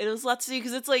was lots to do,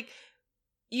 because it's like,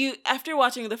 after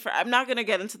watching I'm not gonna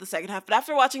get into the second half, but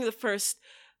after watching the first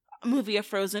movie of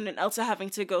Frozen and Elsa having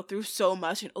to go through so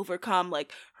much and overcome,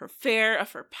 like, her fear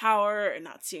of her power and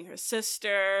not seeing her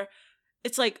sister,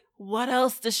 it's like, what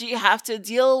else does she have to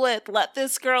deal with? Let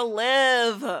this girl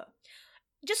live.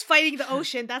 Just fighting the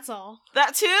ocean, that's all.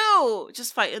 That too!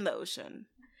 Just fighting the ocean.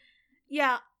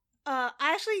 Yeah.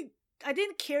 I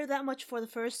didn't care that much for the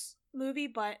first movie,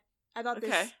 but I thought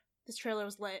this trailer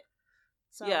was lit.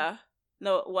 So. Yeah.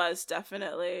 No, it was,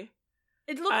 definitely.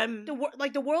 It looked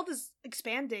like the world is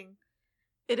expanding.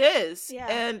 It is. Yeah.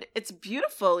 And it's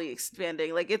beautifully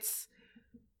expanding. Like, it's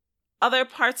other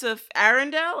parts of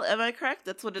Arendelle, am I correct?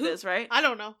 That's what it is, right? I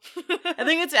don't know. I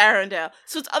think it's Arendelle.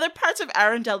 So it's other parts of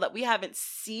Arendelle that we haven't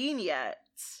seen yet.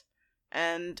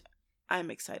 And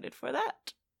I'm excited for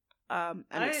that. I'm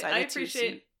excited to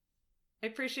see. I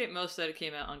appreciate most that it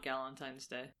came out on Valentine's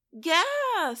Day.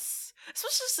 Yes!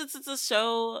 Especially since it's a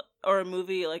show or a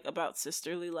movie, like, about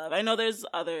sisterly love. I know there's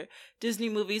other Disney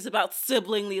movies about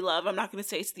siblingly love. I'm not going to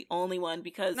say it's the only one,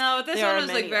 because no, this one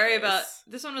was like very others.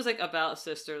 This one was like about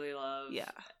sisterly love. Yeah.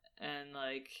 And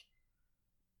like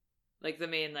the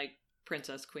main, like,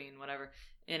 princess, queen, whatever,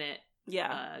 in it.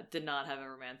 Yeah. Did not have a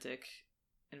romantic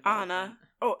involvement. Anna.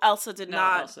 Oh, Elsa did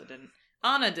not. Elsa didn't.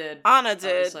 Anna did. Anna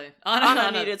did.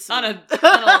 Anna needed some.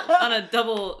 Anna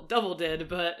double did,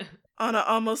 but Anna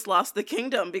almost lost the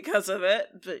kingdom because of it.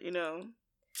 But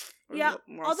yeah.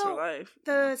 lost her life.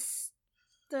 The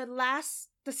last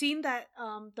the scene that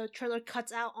the trailer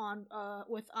cuts out on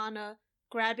with Anna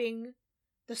grabbing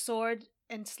the sword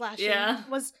and slashing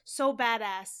was so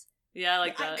badass. Yeah, I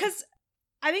like that. Because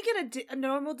I think in a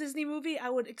normal Disney movie, I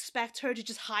would expect her to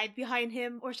just hide behind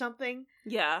him or something.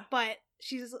 Yeah, but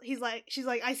she's like,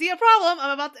 I see a problem.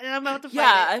 I'm about to fight it.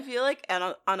 Yeah, I feel like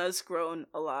Anna's grown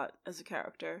a lot as a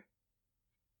character,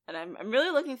 and I'm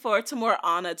really looking forward to more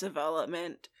Anna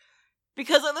development.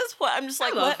 Because at this point, I'm just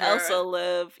like, let Elsa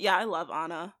live. Yeah, I love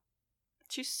Anna.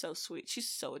 She's so sweet. She's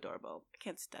so adorable. I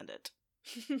can't stand it.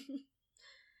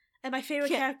 And my favorite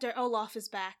character, Olaf, is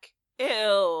back.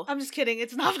 Ew. I'm just kidding.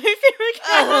 It's not my favorite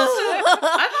character.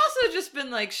 I've also just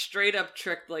been like straight up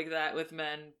tricked like that with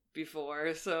men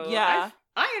before. So yeah,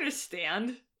 I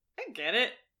understand. I get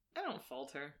it. I don't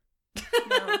fault her.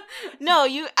 No,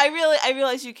 I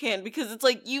realize you can't, because it's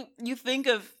like you think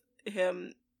of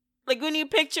him. Like, when you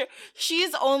picture,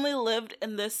 she's only lived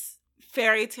in this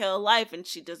fairy tale life, and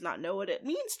she does not know what it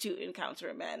means to encounter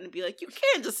a man and be like, you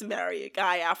can't just marry a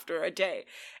guy after a day.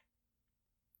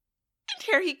 And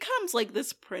here he comes, like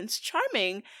this Prince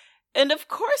Charming. And of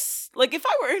course, like, if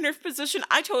I were in her position,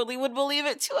 I totally would believe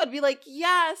it too. I'd be like,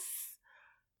 yes,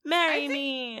 marry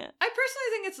me. I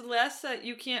personally think it's less that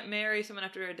you can't marry someone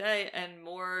after a day, and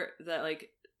more that,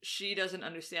 like, she doesn't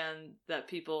understand that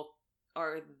people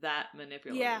are that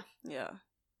manipulative. Yeah.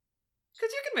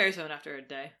 Because you can marry someone after a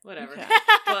day, whatever.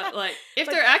 But like, if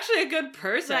they're actually a good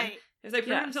person, if they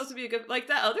prove themselves to be a good, like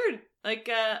that other, like,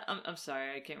 I'm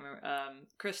sorry, I can't remember.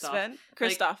 Kristoff.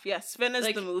 Kristoff, yes. Sven is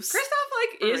like, the moose.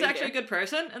 Kristoff, like, is actually a good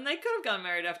person, and they could have gotten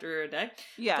married after a day.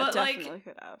 Yeah, but, definitely like,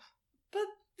 could have.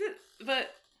 But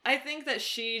I think that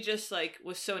she just like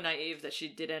was so naive that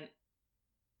she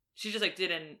just like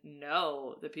didn't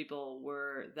know that people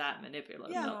were that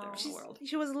manipulative out there in the world.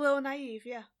 She was a little naive,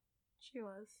 yeah. She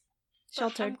was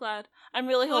sheltered. I'm glad. I'm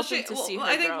really hoping to see her.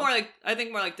 I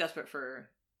think more like desperate for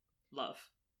love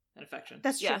and affection.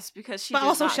 That's true. Yes, because she but does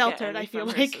also not sheltered. I feel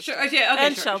like sure, yeah, okay,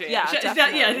 and sheltered. Yeah,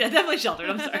 definitely sheltered.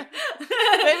 I'm sorry.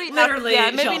 Maybe literally.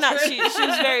 Not, maybe sheltered. not. She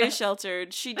was very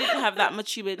sheltered. She didn't have that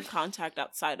much human contact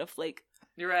outside of like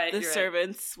the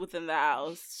servants within the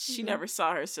house. She never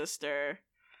saw her sister.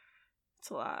 It's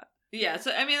a lot. Yeah,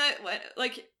 so I mean,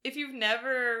 like if you've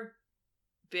never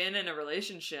been in a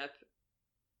relationship,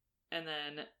 and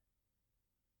then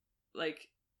like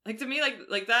to me,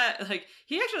 like that, like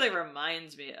he actually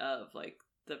reminds me of like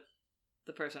the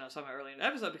person I was talking about earlier in the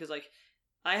episode, because like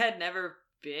I had never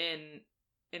been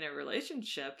in a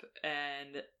relationship,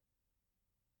 and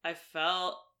I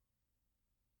felt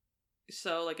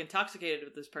so like intoxicated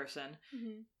with this person,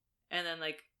 and then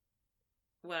like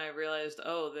when I realized,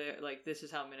 oh, they're like, this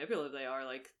is how manipulative they are,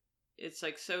 like it's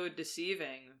like so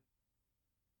deceiving,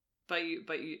 but you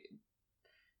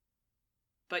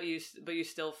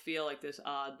still feel like this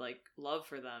odd like love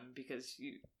for them, because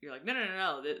you're like, no,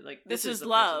 like this is the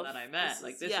love. person that I met.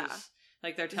 This is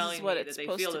like they're telling me that they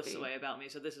feel this way about me,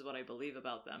 so this is what I believe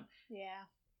about them. Yeah.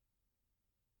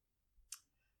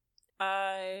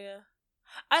 I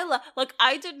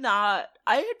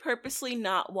had purposely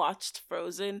not watched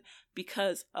Frozen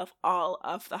because of all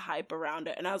of the hype around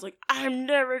it, and I was like, I'm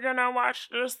never gonna watch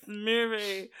this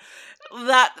movie.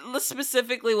 That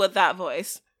specifically with that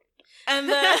voice. And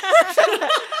then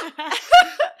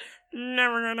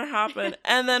never gonna happen.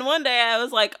 And then one day I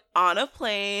was like on a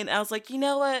plane, I was like, you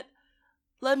know what?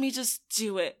 Let me just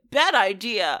do it. Bad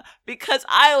idea. Because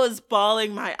I was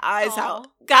bawling my eyes out.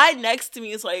 Guy next to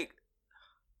me is like,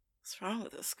 what's wrong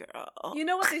with this girl? You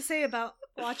know what they say about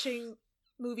watching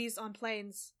movies on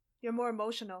planes? You're more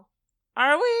emotional.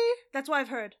 Are we? That's what I've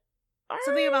heard.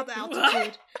 Something about the altitude.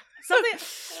 What? Something.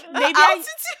 Maybe altitude.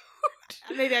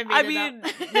 Maybe I made it up.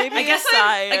 Maybe I guess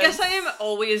I am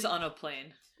always on a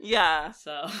plane. Yeah.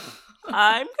 So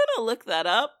I'm gonna look that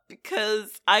up,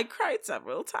 because I cried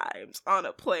several times on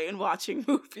a plane watching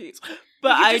movies.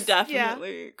 But I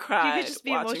definitely cried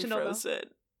watching Frozen. Though.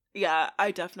 Yeah,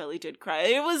 I definitely did cry.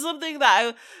 It was something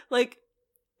that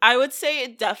I would say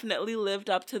it definitely lived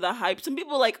up to the hype. Some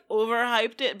people like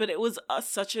overhyped it, but it was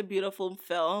such a beautiful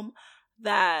film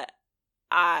that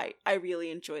I really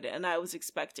enjoyed it, and I was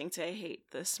expecting to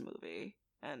hate this movie,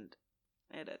 and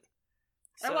I did.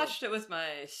 So. I watched it with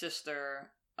my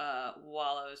sister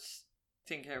while I was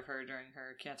taking care of her during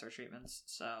her cancer treatments,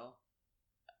 so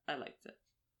I liked it.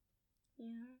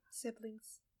 Yeah.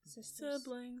 Siblings. Sisters.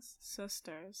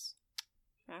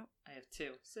 Yeah. I have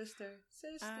 2. Sister.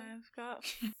 I've got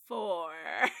 4.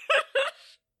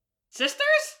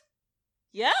 Sisters?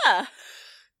 Yeah.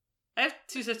 I have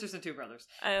 2 sisters and 2 brothers.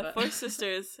 I have 4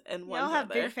 sisters and 1 Y'all brother.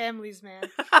 have big families, man.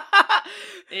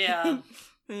 Yeah.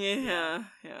 Yeah.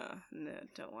 No,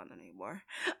 don't want any more.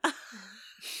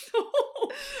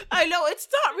 I know it's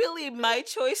not really my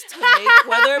choice to make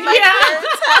whether my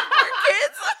parents have more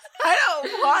kids. I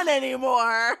don't want any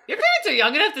more. Your parents are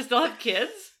young enough to still have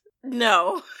kids?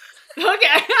 No.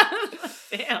 Okay.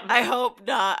 Damn. I hope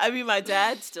not. I mean, my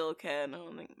dad still can.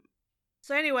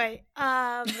 So anyway,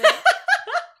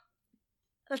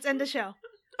 let's end the show.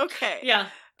 Okay. Yeah.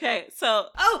 Okay. So.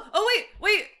 Oh,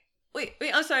 wait.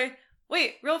 I'm sorry.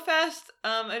 Wait, real fast.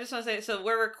 I just want to say, so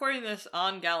we're recording this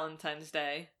on Galentine's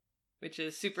Day, which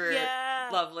is super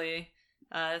lovely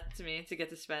to me to get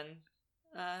to spend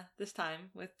this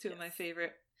time with two of my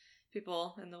favorite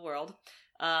people in the world.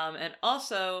 And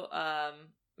also,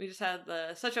 we just had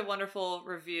such a wonderful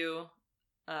review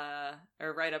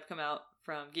or write-up come out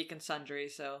from Geek and Sundry,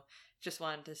 so just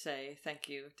wanted to say thank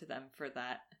you to them for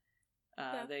that.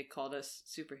 They called us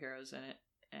superheroes in it.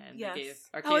 And they gave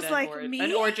Arcana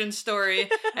an origin story,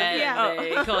 and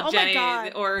they called Jenny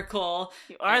the Oracle.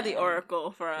 You are the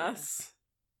Oracle for us.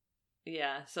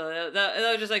 Yeah, so that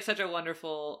was just like such a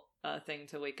wonderful thing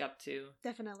to wake up to.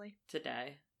 Definitely.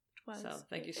 Today. So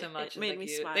thank you so much. It made me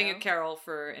smile. Thank you, Carol,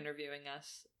 for interviewing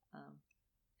us.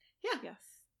 Yes.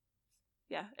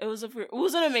 Yeah, it was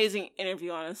an amazing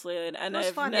interview, honestly, and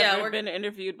I've fun. never been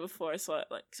interviewed before, so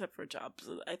except for jobs.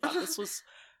 I thought this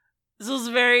was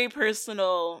very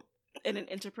personal and an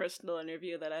interpersonal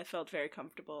interview that I felt very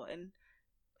comfortable in.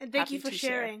 And thank you for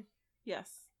sharing. Yes.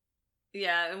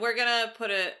 Yeah, and we're gonna put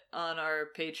it on our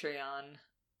Patreon.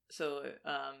 So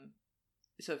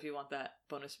if you want that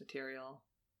bonus material,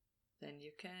 then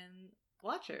you can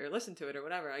watch it or listen to it or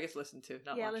whatever. I guess listen to,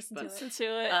 not watch. Listen to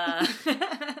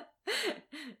it.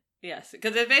 Yes,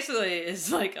 because it basically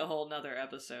is like a whole nother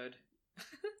episode.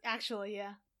 Actually,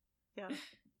 yeah. Yeah.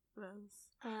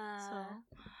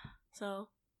 So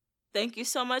thank you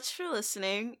so much for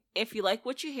listening. If you like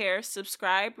what you hear,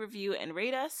 subscribe, review, and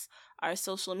rate us. Our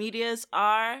social medias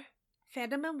are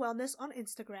Fandom and Wellness on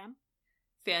Instagram,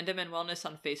 Fandom and Wellness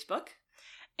on Facebook,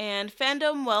 and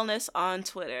Fandom Wellness on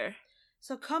Twitter.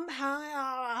 So come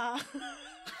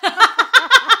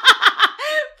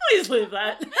Please leave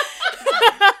that.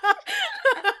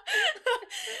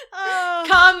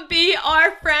 Come be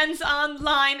our friends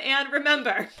online, and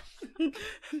remember,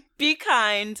 be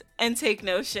kind and take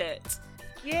no shit.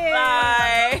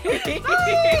 Yeah. Bye.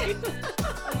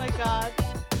 Oh my god.